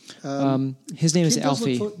 His name is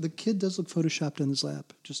Alfie. The kid does look photoshopped on his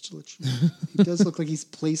lap, just to let you know. He does look like he's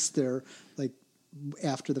placed there, like,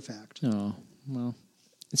 after the fact. Oh, well,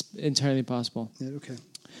 it's entirely possible. Yeah, okay.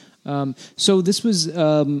 So this was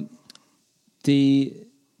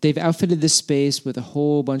they've outfitted this space with a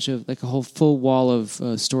whole bunch of, like, a whole full wall of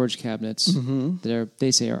storage cabinets that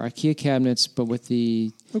they say are IKEA cabinets, but with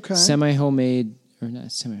the semi-homemade, or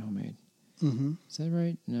not semi-homemade. Mm-hmm. Is that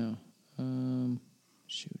right? No.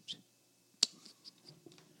 Shoot.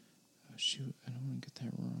 Oh, shoot. I don't want to get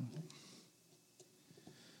that wrong.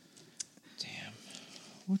 Damn.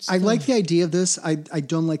 I like the idea of this. I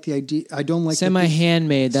don't like the idea. I don't like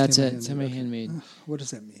semi-handmade. That's it. Semi-handmade. What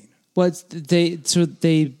does that mean? Well,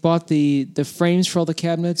 they bought the frames for all the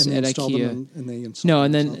cabinets and at IKEA.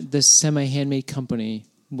 And then the semi-handmade company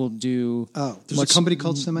will do. Oh, there's a company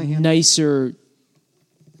called Semi-Handmade. Nicer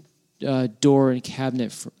drawer and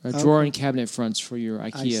cabinet fronts for your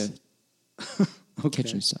IKEA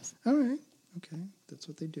kitchen stuff. All right, okay, that's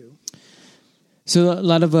what they do. So a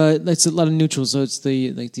lot of neutrals. So it's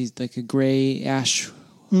like a gray ash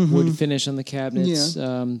wood finish on the cabinets.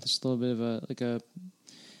 Yeah. There's a little bit of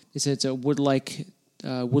they said it's a wood look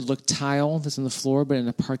tile that's on the floor, but in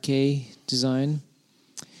a parquet design.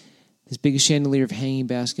 This big chandelier of hanging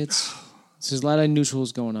baskets. So there's a lot of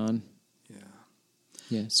neutrals going on.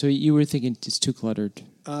 Yeah, so you were thinking it's too cluttered.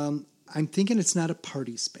 I'm thinking it's not a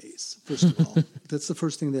party space. First of all, that's the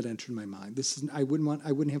first thing that entered my mind. I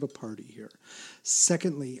wouldn't have a party here.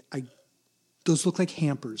 Secondly, those look like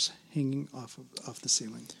hampers hanging off the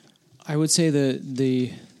ceiling. I would say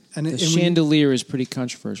the chandelier is pretty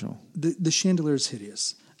controversial. The chandelier is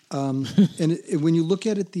hideous. And when you look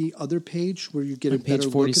at it, the other page where you get a better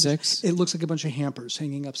page 46, it looks like a bunch of hampers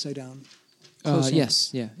hanging upside down.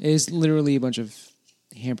 Yes, yeah, it is literally a bunch of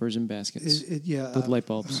hampers and baskets with light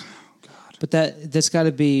bulbs. Oh, God. But that's got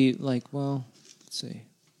to be like, well, let's see,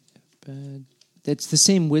 bed. That's the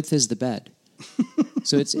same width as the bed,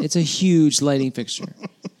 so it's a huge lighting fixture.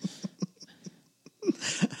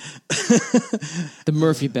 The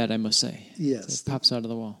Murphy bed, I must say. Yes, it pops out of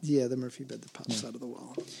the wall. Yeah, the Murphy bed that pops out of the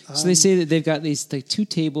wall. So they say that they've got these like two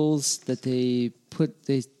tables that they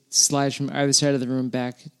slide from either side of the room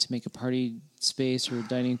back to make a party space or a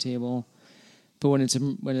dining table. But when it's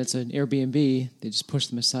an Airbnb, they just push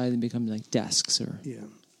them aside and become like desks or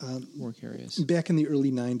work areas. Back in the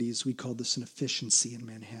early 90s, we called this an efficiency in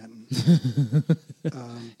Manhattan.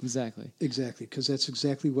 Exactly, because that's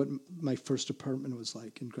exactly what my first apartment was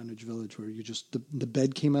like in Greenwich Village, where you just the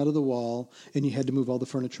bed came out of the wall and you had to move all the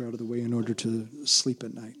furniture out of the way in order to sleep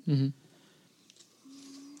at night. Mm-hmm.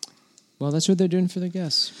 Well, that's what they're doing for their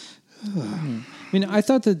guests. I mean, I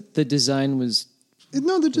thought that the design was...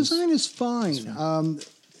 No, the design is fine.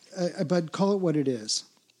 But call it what it is.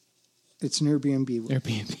 It's an Airbnb.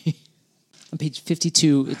 Airbnb. On page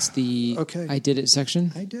 52, it's the I Did It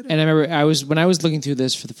section. I did it. And I remember when I was looking through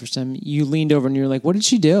this for the first time, you leaned over and you were like, what did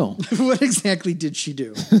she do? What exactly did she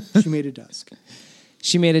do? She made a desk.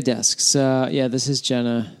 She made a desk. So, this is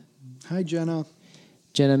Jenna. Hi, Jenna.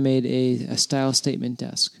 Jenna made a style statement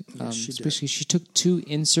desk. Yes, she did. Basically, she took two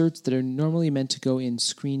inserts that are normally meant to go in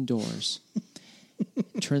screen doors,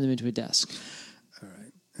 turned them into a desk. All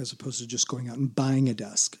right. As opposed to just going out and buying a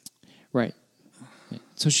desk. Right.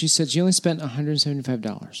 So she said she only spent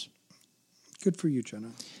 $175. Good for you,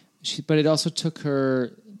 Jenna. But it also took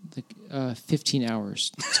her 15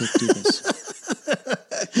 hours to do this.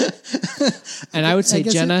 And I would say,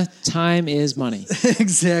 Jenna, time is money.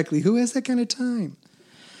 Exactly. Who has that kind of time?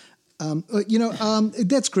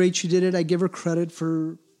 That's great. She did it. I give her credit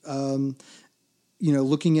for,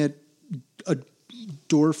 looking at a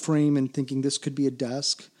door frame and thinking this could be a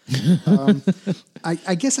desk.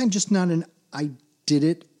 I guess I'm just not an I did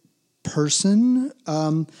it person.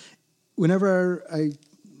 Whenever I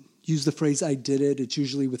use the phrase I did it, it's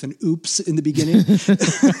usually with an oops in the beginning.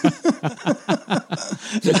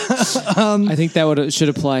 I think that should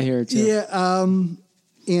apply here too. Yeah.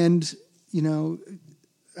 And,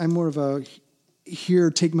 I'm more of a here,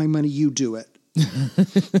 take my money, you do it.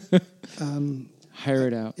 Hire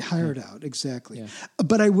it out. Hire it out, exactly. Yeah.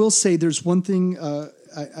 But I will say there's one thing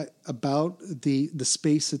about the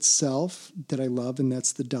space itself that I love, and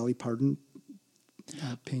that's the Dolly Parton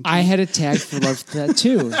painting. I had a tag for love for that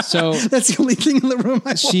too. So that's the only thing in the room.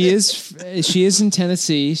 She is in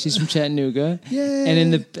Tennessee. She's from Chattanooga. Yay.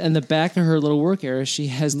 And in the back of her little work area, she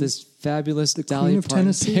has this fabulous the Dolly Queen of Parton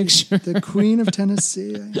Tennessee. picture. The Queen of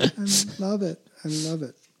Tennessee. I love it. I love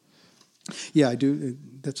it. Yeah, I do.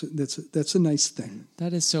 That's a nice thing.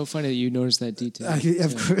 That is so funny that you noticed that detail.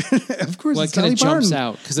 Of course, well, it's it kind Dolly of jumps Parton.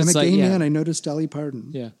 out because I'm it's a like gay man. I noticed Dolly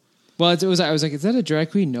Parton. Yeah. Well, it was. I was like, is that a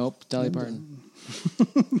drag queen? Nope, Dolly Parton.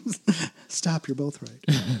 Stop! You're both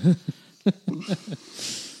right.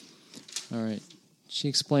 All right. She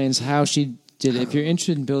explains how she did it. If you're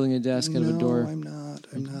interested in building a desk out of a door, I'm not.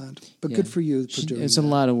 But good for you for doing it's that. a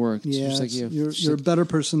lot of work. Yeah, Just like you're a better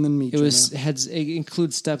person than me. It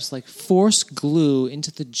includes steps like force glue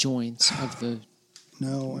into the joints of the.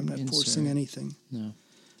 No, I'm not forcing anything. No.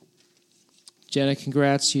 Jenna,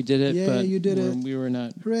 congrats! You did it. Yeah, but you did it. We were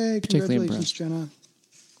not Hooray! particularly Congratulations, impressed. Jenna.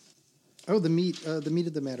 Oh, the meat of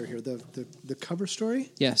the matter here. The cover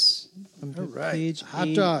story. Yes. All right. Page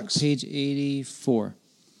Hot dogs. Page 84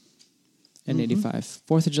 and 85.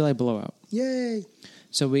 4th of July blowout. Yay!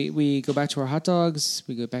 So we go back to our hot dogs.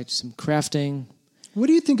 We go back to some crafting. What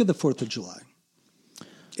do you think of the 4th of July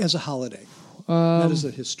as a holiday? Not as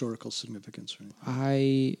a historical significance,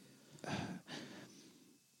 right?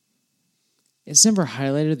 It's never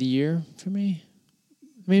highlighted of the year for me.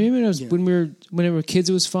 I mean, maybe when we were kids,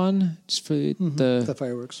 it was fun just for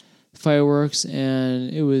the fireworks,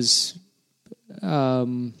 and it was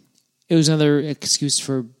another excuse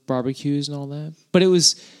for barbecues and all that. But it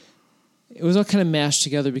was all kind of mashed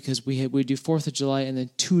together because we do 4th of July, and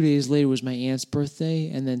then 2 days later was my aunt's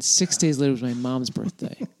birthday, and then 6 days later was my mom's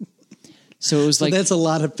birthday. So it was that's a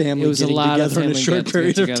lot of family. It was a lot of family in a short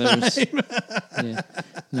period of time. Yeah.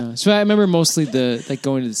 No. So I remember mostly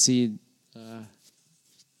going to see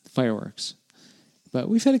fireworks, but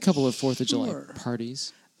we've had a couple of 4th of July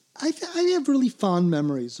parties. I have really fond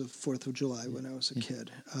memories of 4th of July when I was a kid.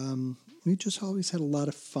 We just always had a lot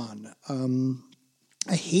of fun.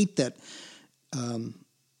 I hate that.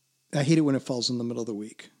 I hate it when it falls in the middle of the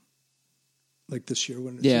week. Like this year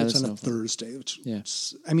when it's on a Thursday.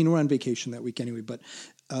 We're on vacation that week anyway, but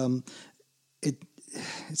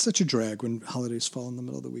it's such a drag when holidays fall in the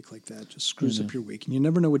middle of the week like that. It just screws up your week, and you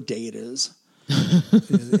never know what day it is.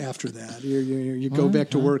 After that, you go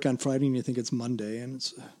back to work on Friday and you think it's Monday, and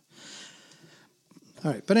it's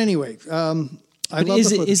all right. But anyway,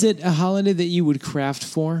 is it a holiday that you would craft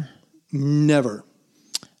for? Never.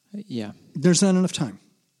 Yeah, there's not enough time.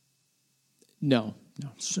 No.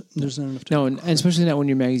 There's not enough time. No, and especially not when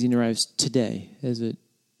your magazine arrives today, as it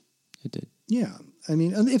did. Yeah, I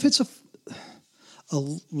mean, if it's a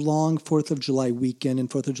long 4th of July weekend and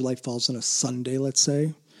 4th of July falls on a Sunday, let's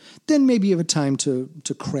say, then maybe you have a time to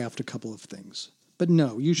craft a couple of things. But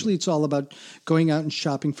no, usually it's all about going out and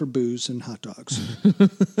shopping for booze and hot dogs.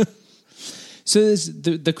 So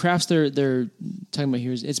the crafts they're talking about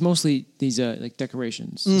here it's mostly these like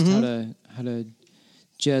decorations, how to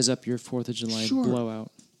jazz up your 4th of July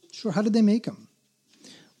blowout. Sure. How did they make them?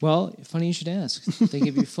 Well, funny you should ask. They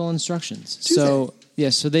give you full instructions. So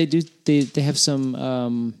they do. They have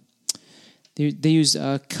some. They use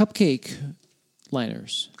cupcake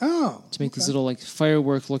liners. Oh, to make these little like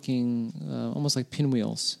firework looking, almost like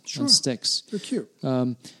pinwheels on sticks. They're cute.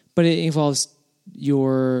 But it involves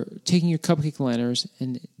taking your cupcake liners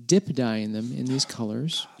and dip dyeing them in these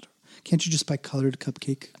colors. God. Can't you just buy colored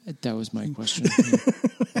cupcake? That was my question.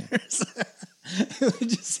 It would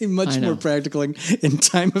just seem much more practical and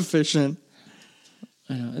time efficient.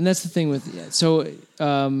 I know, and that's the thing with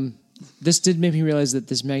this did make me realize that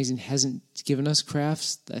this magazine hasn't given us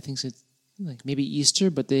crafts. I think it's like maybe Easter,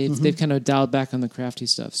 but they've kind of dialed back on the crafty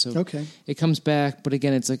stuff. So it comes back, but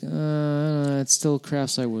again, it's like it's still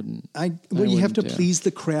crafts. I wouldn't. You have to please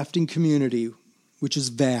the crafting community, which is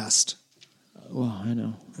vast. Well, I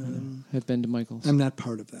know. I've been to Michael's. I'm not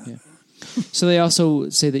part of that. Yeah. So they also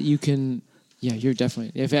say that you can. Yeah, you're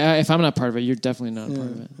definitely. If I'm not part of it, you're definitely not a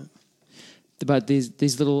part of it. About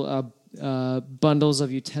these little bundles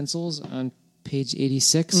of utensils on page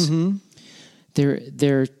 86. Mm-hmm.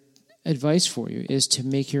 Their advice for you is to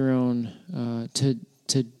make your own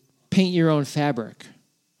to paint your own fabric.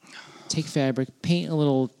 Take fabric, paint a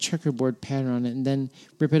little checkerboard pattern on it, and then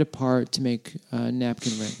rip it apart to make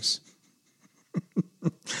napkin rings.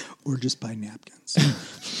 Or just buy napkins.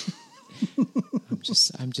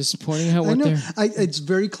 I'm just pointing out what they're. It's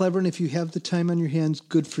very clever, and if you have the time on your hands,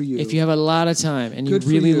 good for you. If you have a lot of time and you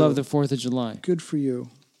really love the 4th of July, good for you.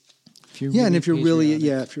 If you're if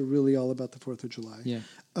you're really all about the 4th of July, yeah.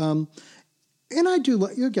 And I do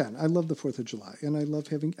again. I love the 4th of July, and I love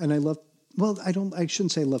well, I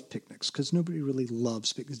shouldn't say I love picnics because nobody really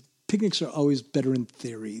loves picnics. Picnics are always better in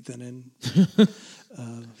theory than in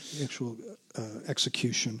actual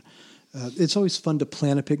execution. It's always fun to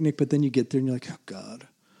plan a picnic, but then you get there and you're like, oh, God.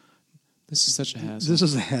 This is such a hassle. This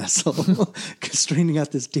is a hassle. Straightening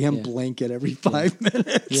out this damn blanket every 5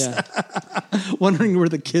 minutes. Yeah. Wondering where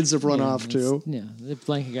the kids have run off to. Yeah, the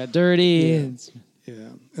blanket got dirty.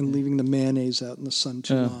 Yeah. And leaving the mayonnaise out in the sun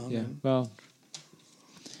too long. Yeah, well,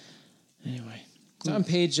 anyway. So on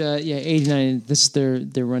page 89, this is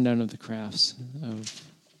their rundown of the crafts of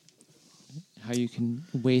how you can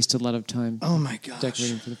waste a lot of time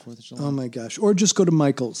decorating for the 4th of July. Oh, my gosh. Or just go to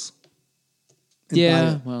Michael's.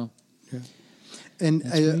 Yeah, well. Yeah. And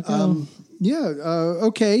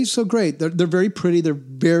okay, so great. They're very pretty. They're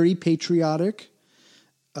very patriotic.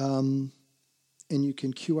 And you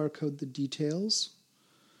can QR code the details.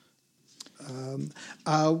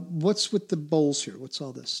 What's with the bowls here? What's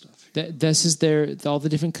all this stuff? This is all the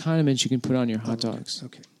different condiments you can put on your hot dogs.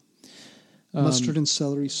 Okay. Mustard and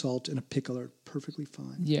celery, salt, and a pickle are perfectly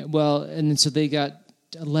fine. Yeah, well, and so they got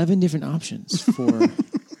 11 different options for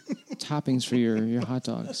toppings for your hot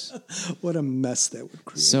dogs. What a mess that would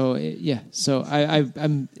create. So so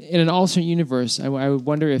I'm in an alternate universe. I would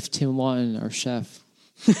wonder if Tim Lawton, our chef,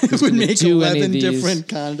 would make 11 different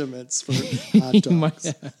condiments for hot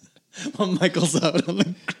dogs. While Michael's out on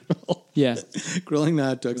the grill. Yeah. Grilling the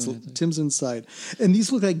hot dogs. Tim's inside. And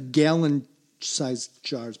these look like gallon-sized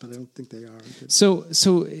jars, but I don't think they are. So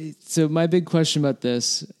my big question about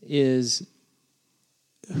this is,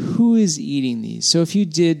 who is eating these? So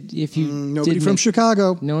nobody from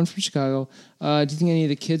Chicago. No one from Chicago. Do you think any of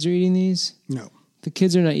the kids are eating these? No. The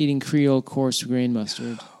kids are not eating Creole coarse grain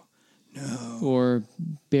mustard. No. Or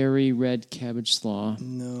berry red cabbage slaw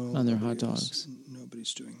on their hot dogs.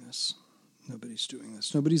 Nobody's doing this.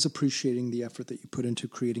 Nobody's appreciating the effort that you put into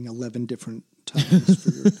creating 11 different toppings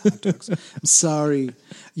for your hot dogs. I'm sorry.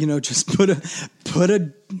 Just put a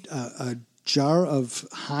jar of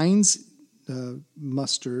Heinz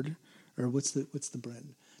mustard, or what's the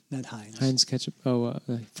brand? Not Heinz. Heinz ketchup.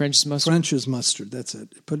 French's mustard. French's mustard. That's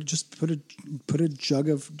it. Put a jug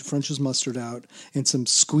of French's mustard out and some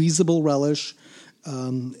squeezable relish,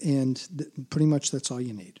 and pretty much that's all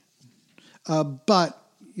you need. But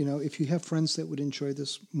if you have friends that would enjoy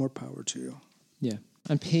this, more power to you. Yeah.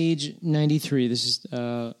 On page 93, this is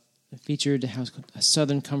featured house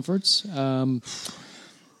Southern Comforts.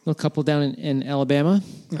 Little couple down in Alabama.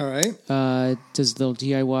 All right. Does the little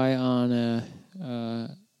DIY on a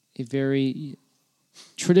very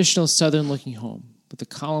traditional Southern-looking home with the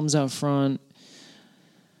columns out front,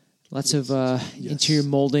 lots of interior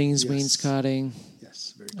moldings, wainscoting.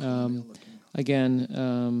 Yes, very colonial looking.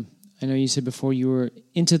 Again, I know you said before you were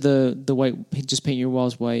into the white, just paint your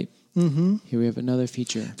walls white. Mm-hmm. Here we have another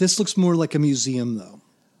feature. This looks more like a museum, though,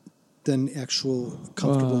 than actual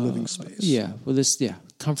comfortable living space. Yeah, well,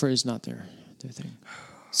 comfort is not their thing.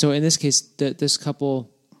 So in this case, this couple,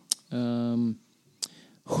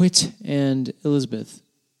 Whit and Elizabeth,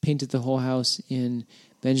 painted the whole house in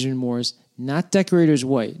Benjamin Moore's, not decorator's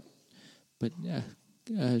white, but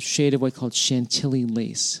a shade of white called Chantilly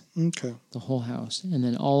lace. Okay. The whole house. And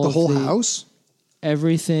then all of the... whole house?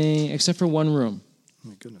 Everything, except for one room. Oh,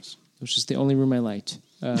 my goodness. Which is the only room I liked.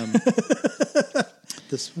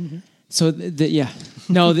 This one here? So,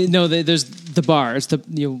 there's the bar. It's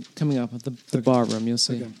coming up with the bar room. You'll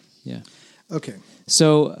see. Okay. Yeah. Okay.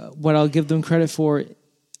 So, what I'll give them credit for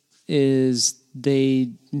is they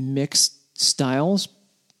mixed styles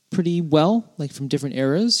pretty well, like from different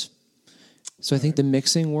eras. So I think the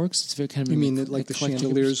mixing works. It's very kind of. You mean like the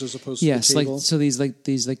chandeliers as opposed to the table? Yes, so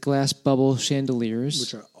these glass bubble chandeliers,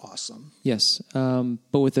 which are awesome. Yes,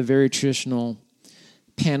 but with a very traditional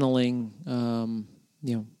paneling.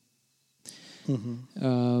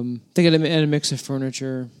 They got a mix of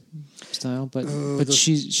furniture style, but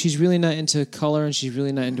she's really not into color and she's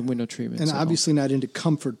really not into window treatments, and obviously not into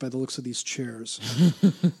comfort by the looks of these chairs.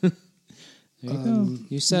 There you go.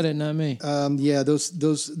 You said it, not me. Yeah,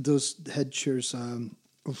 those head chairs.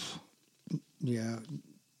 Yeah,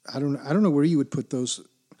 I don't know where you would put those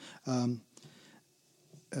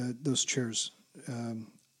chairs.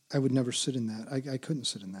 I would never sit in that. I couldn't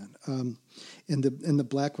sit in that. In the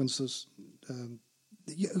black ones, those.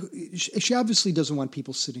 She obviously doesn't want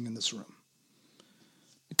people sitting in this room.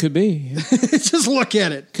 It could be. Just look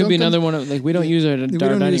at it. Could be another one. We don't use it at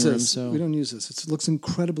our dining room, so we don't use this. It looks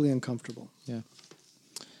incredibly uncomfortable. Yeah.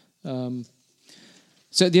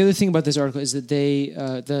 So the other thing about this article is that they,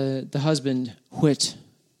 the husband Whit,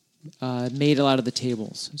 made a lot of the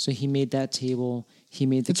tables. So he made that table. He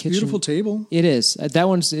made the kitchen. It's a beautiful table. It is. That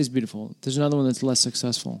one is beautiful. There's another one that's less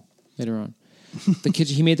successful. later on. The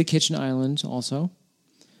kitchen. He made the kitchen island also.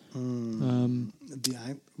 You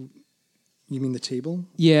mean the table?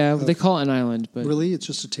 Yeah, they call it an island, but Really? It's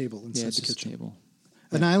just a table inside it's the just a kitchen. table.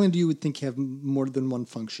 An island you would think have more than one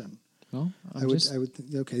function. Well, I would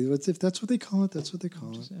think, okay, if that's what they call it, that's what they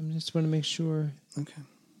call it. I just want to make sure. Okay.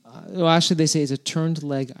 Well, actually, they say it's a turned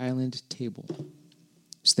leg island table.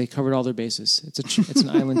 So they covered all their bases. It's an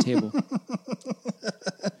island table,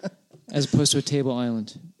 as opposed to a table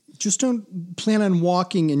island. Just don't plan on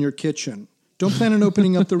walking in your kitchen. Don't plan on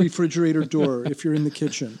opening up the refrigerator door if you're in the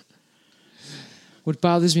kitchen. What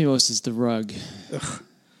bothers me most is the rug. Ugh.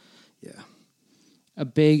 Yeah.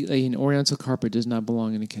 An Oriental carpet does not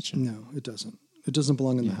belong in a kitchen. No, it doesn't. It doesn't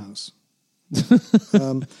belong in the house.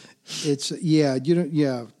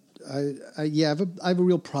 I have a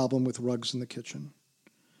real problem with rugs in the kitchen.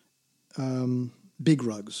 Big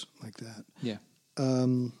rugs like that. Yeah.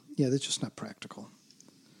 That's just not practical.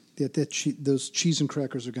 Those cheese and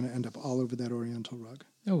crackers are going to end up all over that Oriental rug.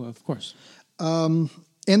 Oh, of course. And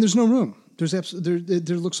there's no room. There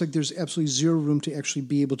looks like there's absolutely zero room to actually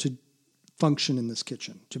be able to function in this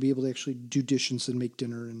kitchen, to be able to actually do dishes and make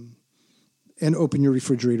dinner and open your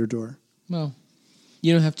refrigerator door. Well,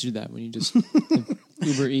 you don't have to do that when you just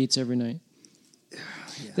Uber Eats every night.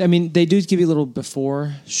 Yeah. I mean, they do give you a little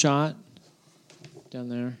before shot down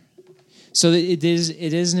there. So it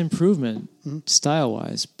is an improvement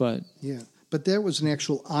style-wise, but... Yeah, but there was an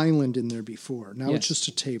actual island in there before. Now it's just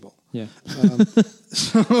a table. Yeah.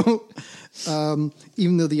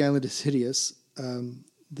 Even though the island is hideous,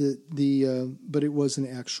 but it was an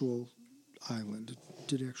actual island. It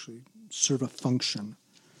did actually serve a function.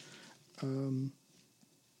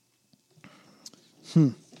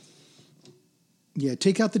 Yeah,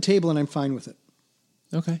 take out the table and I'm fine with it.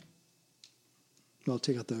 Okay. Well,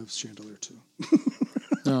 take out the chandelier too.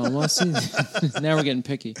 No, well, see, now we're getting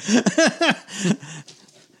picky.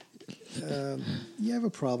 You have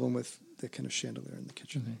a problem with that kind of chandelier in the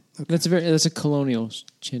kitchen. Okay. That's a colonial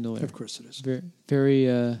chandelier. Of course it is. Very,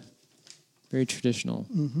 very traditional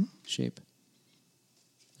shape.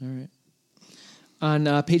 All right. On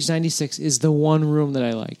page 96 is the one room that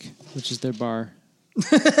I like, which is their bar.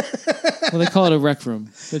 Well, they call it a rec room,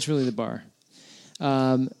 but it's really the bar.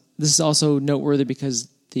 This is also noteworthy because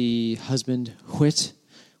the husband, Whit,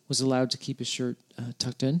 was allowed to keep his shirt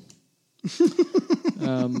tucked in.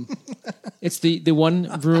 It's the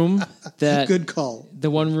one room that... Good call.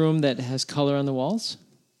 The one room that has color on the walls.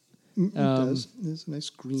 It does. It's a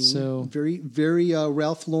nice green. So very, very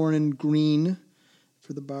Ralph Lauren green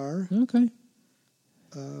for the bar. Okay.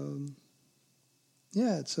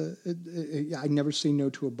 Yeah, I never say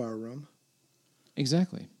no to a bar room.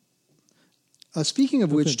 Exactly. Speaking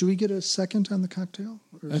of which, do we get a second on the cocktail?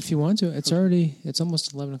 If you want to. It's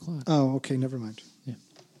almost 11 o'clock. Oh, okay, never mind. Yeah.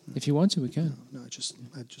 If you want to, we can. No, I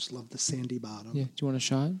just love the sandy bottom. Yeah. Do you want a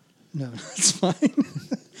shot? No, it's fine.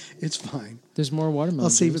 It's fine. There's more watermelon. I'll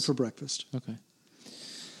save juice. it for breakfast. Okay.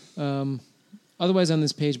 Otherwise, on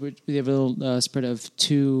this page, we have a little spread of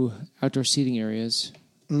 2 outdoor seating areas.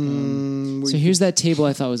 So here's that table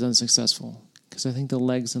I thought was unsuccessful because I think the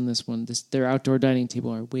legs on this one, their outdoor dining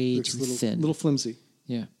table, are way too thin. Little flimsy.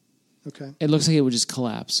 Yeah. Okay. It looks like it would just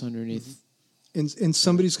collapse underneath. And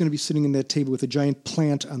somebody's going to be sitting in that table with a giant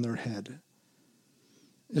plant on their head.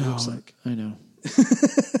 It looks like. I know.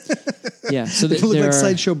 Yeah. So they look like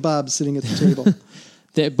Sideshow Bob sitting at the table.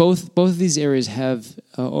 Both of these areas have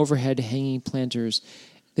overhead hanging planters.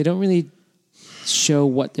 They don't really show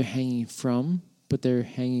what they're hanging from, but they're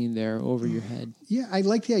hanging there over your head. Yeah, I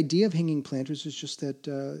like the idea of hanging planters. It's just that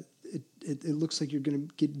it looks like you're going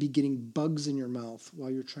to be getting bugs in your mouth while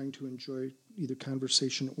you're trying to enjoy either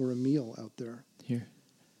conversation or a meal out there. Here.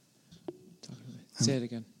 Talk to me. Say it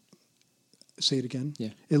again. Say it again? Yeah.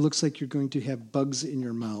 It looks like you're going to have bugs in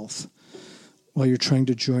your mouth while you're trying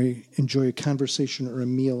to enjoy a conversation or a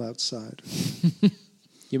meal outside.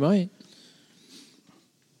 You might.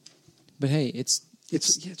 But hey, it's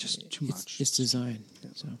just too much. It's design. Yeah.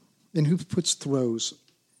 So. And who puts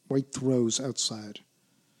white throws outside?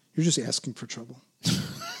 You're just asking for trouble.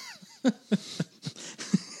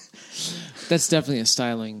 That's definitely a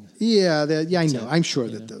styling. Yeah, I know. I'm sure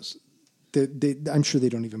that those. I'm sure they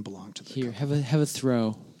don't even belong to the Here, couple. have a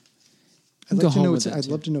throw. I'd love to know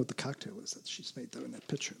what the cocktail is that she's made, though, in that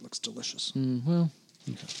picture. It looks delicious. Well,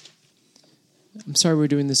 okay. I'm sorry we're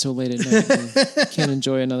doing this so late at night. We can't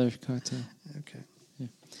enjoy another cocktail. Okay. Yeah.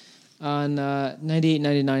 On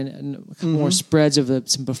 98.99, a couple more spreads of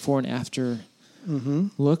some before and after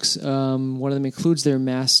looks. One of them includes their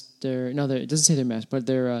master. No, it doesn't say their master, but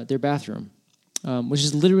their bathroom, which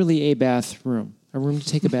is literally a bathroom, a room to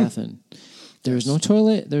take a bath in. There's no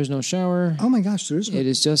toilet. There's no shower. Oh my gosh, there is. It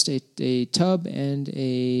is just a tub and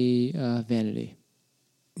a vanity.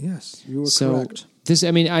 Yes, you were So correct. this,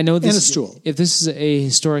 I mean, I know this. And a stool. If this is a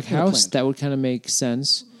historic And a house, plant. that would kind of make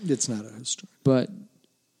sense. It's not a history. But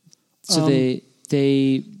so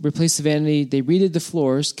they replaced the vanity. They redid the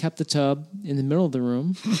floors, kept the tub in the middle of the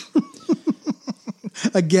room.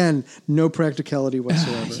 Again, no practicality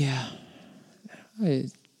whatsoever. Yeah.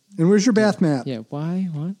 And where's your bath mat? Yeah. Why?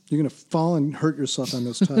 What? You're going to fall and hurt yourself on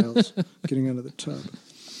those tiles getting out of the tub.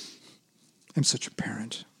 I'm such a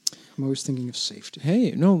parent. I'm always thinking of safety.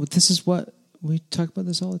 Hey, no, but this is what we talk about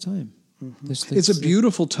this all the time. It's a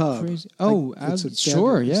beautiful tub. Crazy. Oh,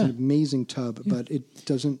 sure, It's yeah. an amazing tub, but it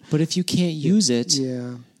doesn't. But if you can't use it,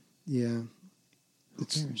 Yeah.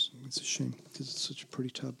 It's a shame because it's such a pretty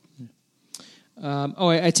tub.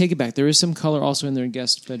 I take it back. There is some color also in their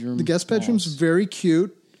guest bedroom. The guest bedroom's walls. very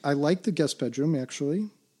cute. I like the guest bedroom actually.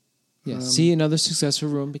 Yeah, see another successful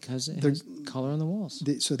room because it has color on the walls.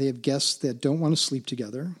 So they have guests that don't want to sleep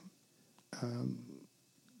together.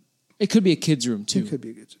 It could be a kid's room too. It could be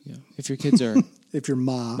a good. Yeah, if your kids are If you're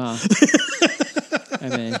ma.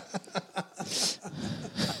 MA.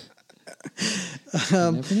 You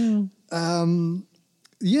never know.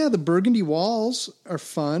 Yeah, the burgundy walls are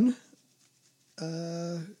fun.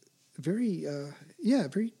 Very.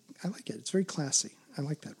 I like it. It's very classy. I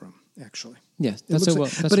like that room actually. Yeah, It that's looks a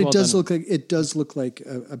like- well. but it does look like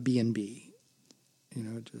a B&B. You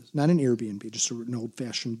know, not an Airbnb, just an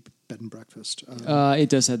old-fashioned bed and breakfast. It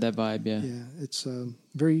does have that vibe. Yeah. Yeah, it's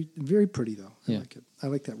very, very pretty though. I Yeah. like it. I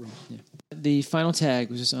like that room. Yeah. The final tag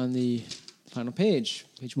was just on the final page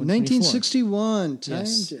 124. 1961. Time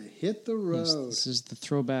Yes. to hit the road. Yes, this is the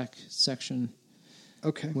throwback section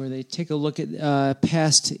Okay. where they take a look at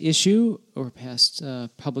past issue or past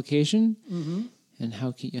publication, and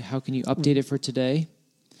how can you update it for today?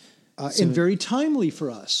 And very timely for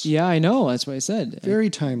us. Yeah, I know. That's what I said. Very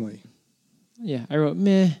timely. I wrote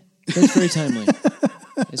meh. That's very timely.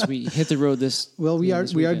 As we hit the road this. Well, we are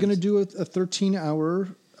this going weekend. to do a 13-hour,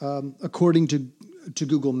 according to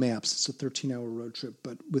Google Maps, it's a 13-hour road trip.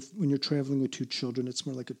 But when you're traveling with two children, it's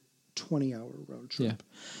more like a 20-hour road trip.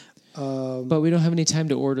 Yeah. But we don't have any time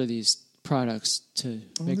to order these products to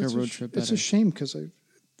make our road trip better. It's a shame because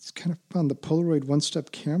it's kind of fun. The Polaroid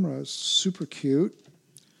one-step camera is super cute.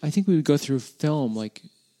 I think we would go through film like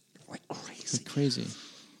crazy. crazy.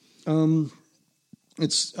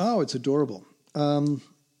 It's adorable.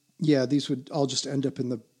 Yeah, these would all just end up in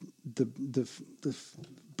the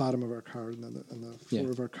bottom of our car and on the floor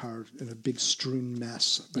of our car in a big strewn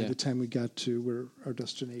mess by the time we got to where our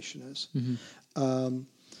destination is.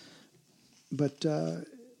 But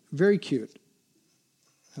very cute.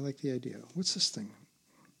 I like the idea. What's this thing?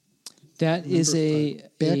 That is a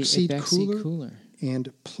backseat backseat cooler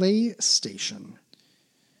and PlayStation.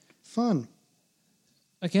 Fun.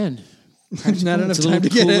 Again, Not enough it's a time little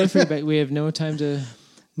to get cooler it. for, but we have no time to.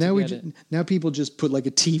 Now people just put like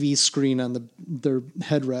a TV screen on their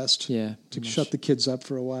headrest. Yeah, to shut the kids up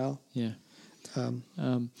for a while. Yeah.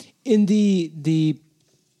 In the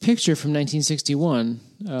picture from 1961,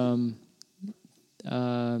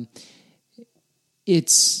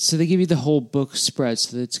 it's so they give you the whole book spread,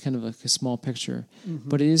 so that it's kind of like a small picture,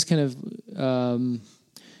 but it is kind of.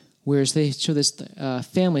 Whereas they show this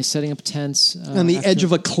family setting up tents On the edge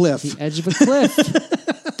of a cliff. The edge of a cliff.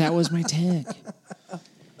 That was my tag.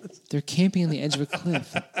 They're camping on the edge of a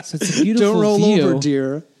cliff. So it's a beautiful Don't roll view. over,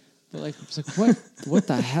 dear. But it's like what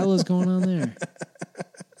the hell is going on there?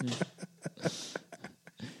 Yeah.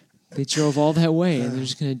 They drove all that way and they're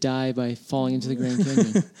just going to die by falling into the Grand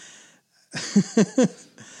Canyon.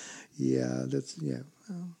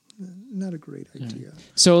 Not a great idea. Right.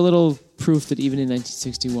 So a little proof that even in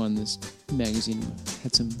 1961, this magazine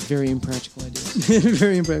had some very impractical ideas.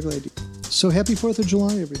 Very impractical idea. So happy 4th of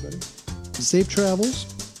July, everybody. Safe travels.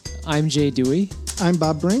 I'm Jay Dewey, I'm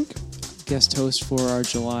Bob Brink. guest host for our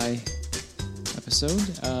July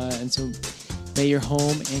episode. And so may your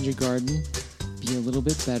home and your garden be a little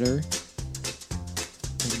bit better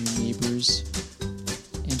than your neighbors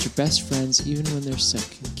and your best friends, even when they're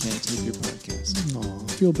sick and can't take your podcast. Oh,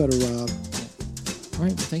 feel better, Rob. All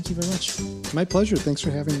right. Well, thank you very much. My pleasure. Thanks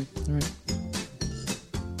for having me. All right.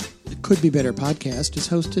 The Could Be Better podcast is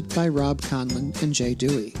hosted by Rob Conlon and Jay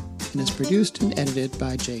Dewey and is produced and edited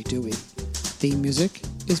by Jay Dewey. Theme music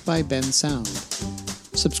is by Ben Sound.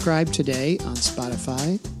 Subscribe today on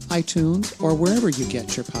Spotify, iTunes, or wherever you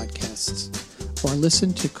get your podcasts, or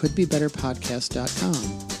listen to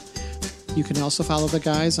couldbebetterpodcast.com. You can also follow the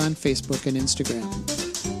guys on Facebook and Instagram.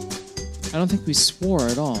 I don't think we swore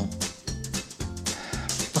at all.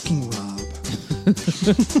 Fucking Rob.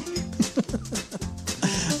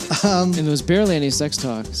 And there was barely any sex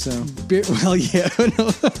talk, so Well, yeah.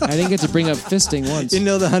 I didn't get to bring up fisting once. You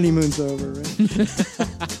know the honeymoon's over,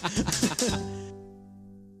 right?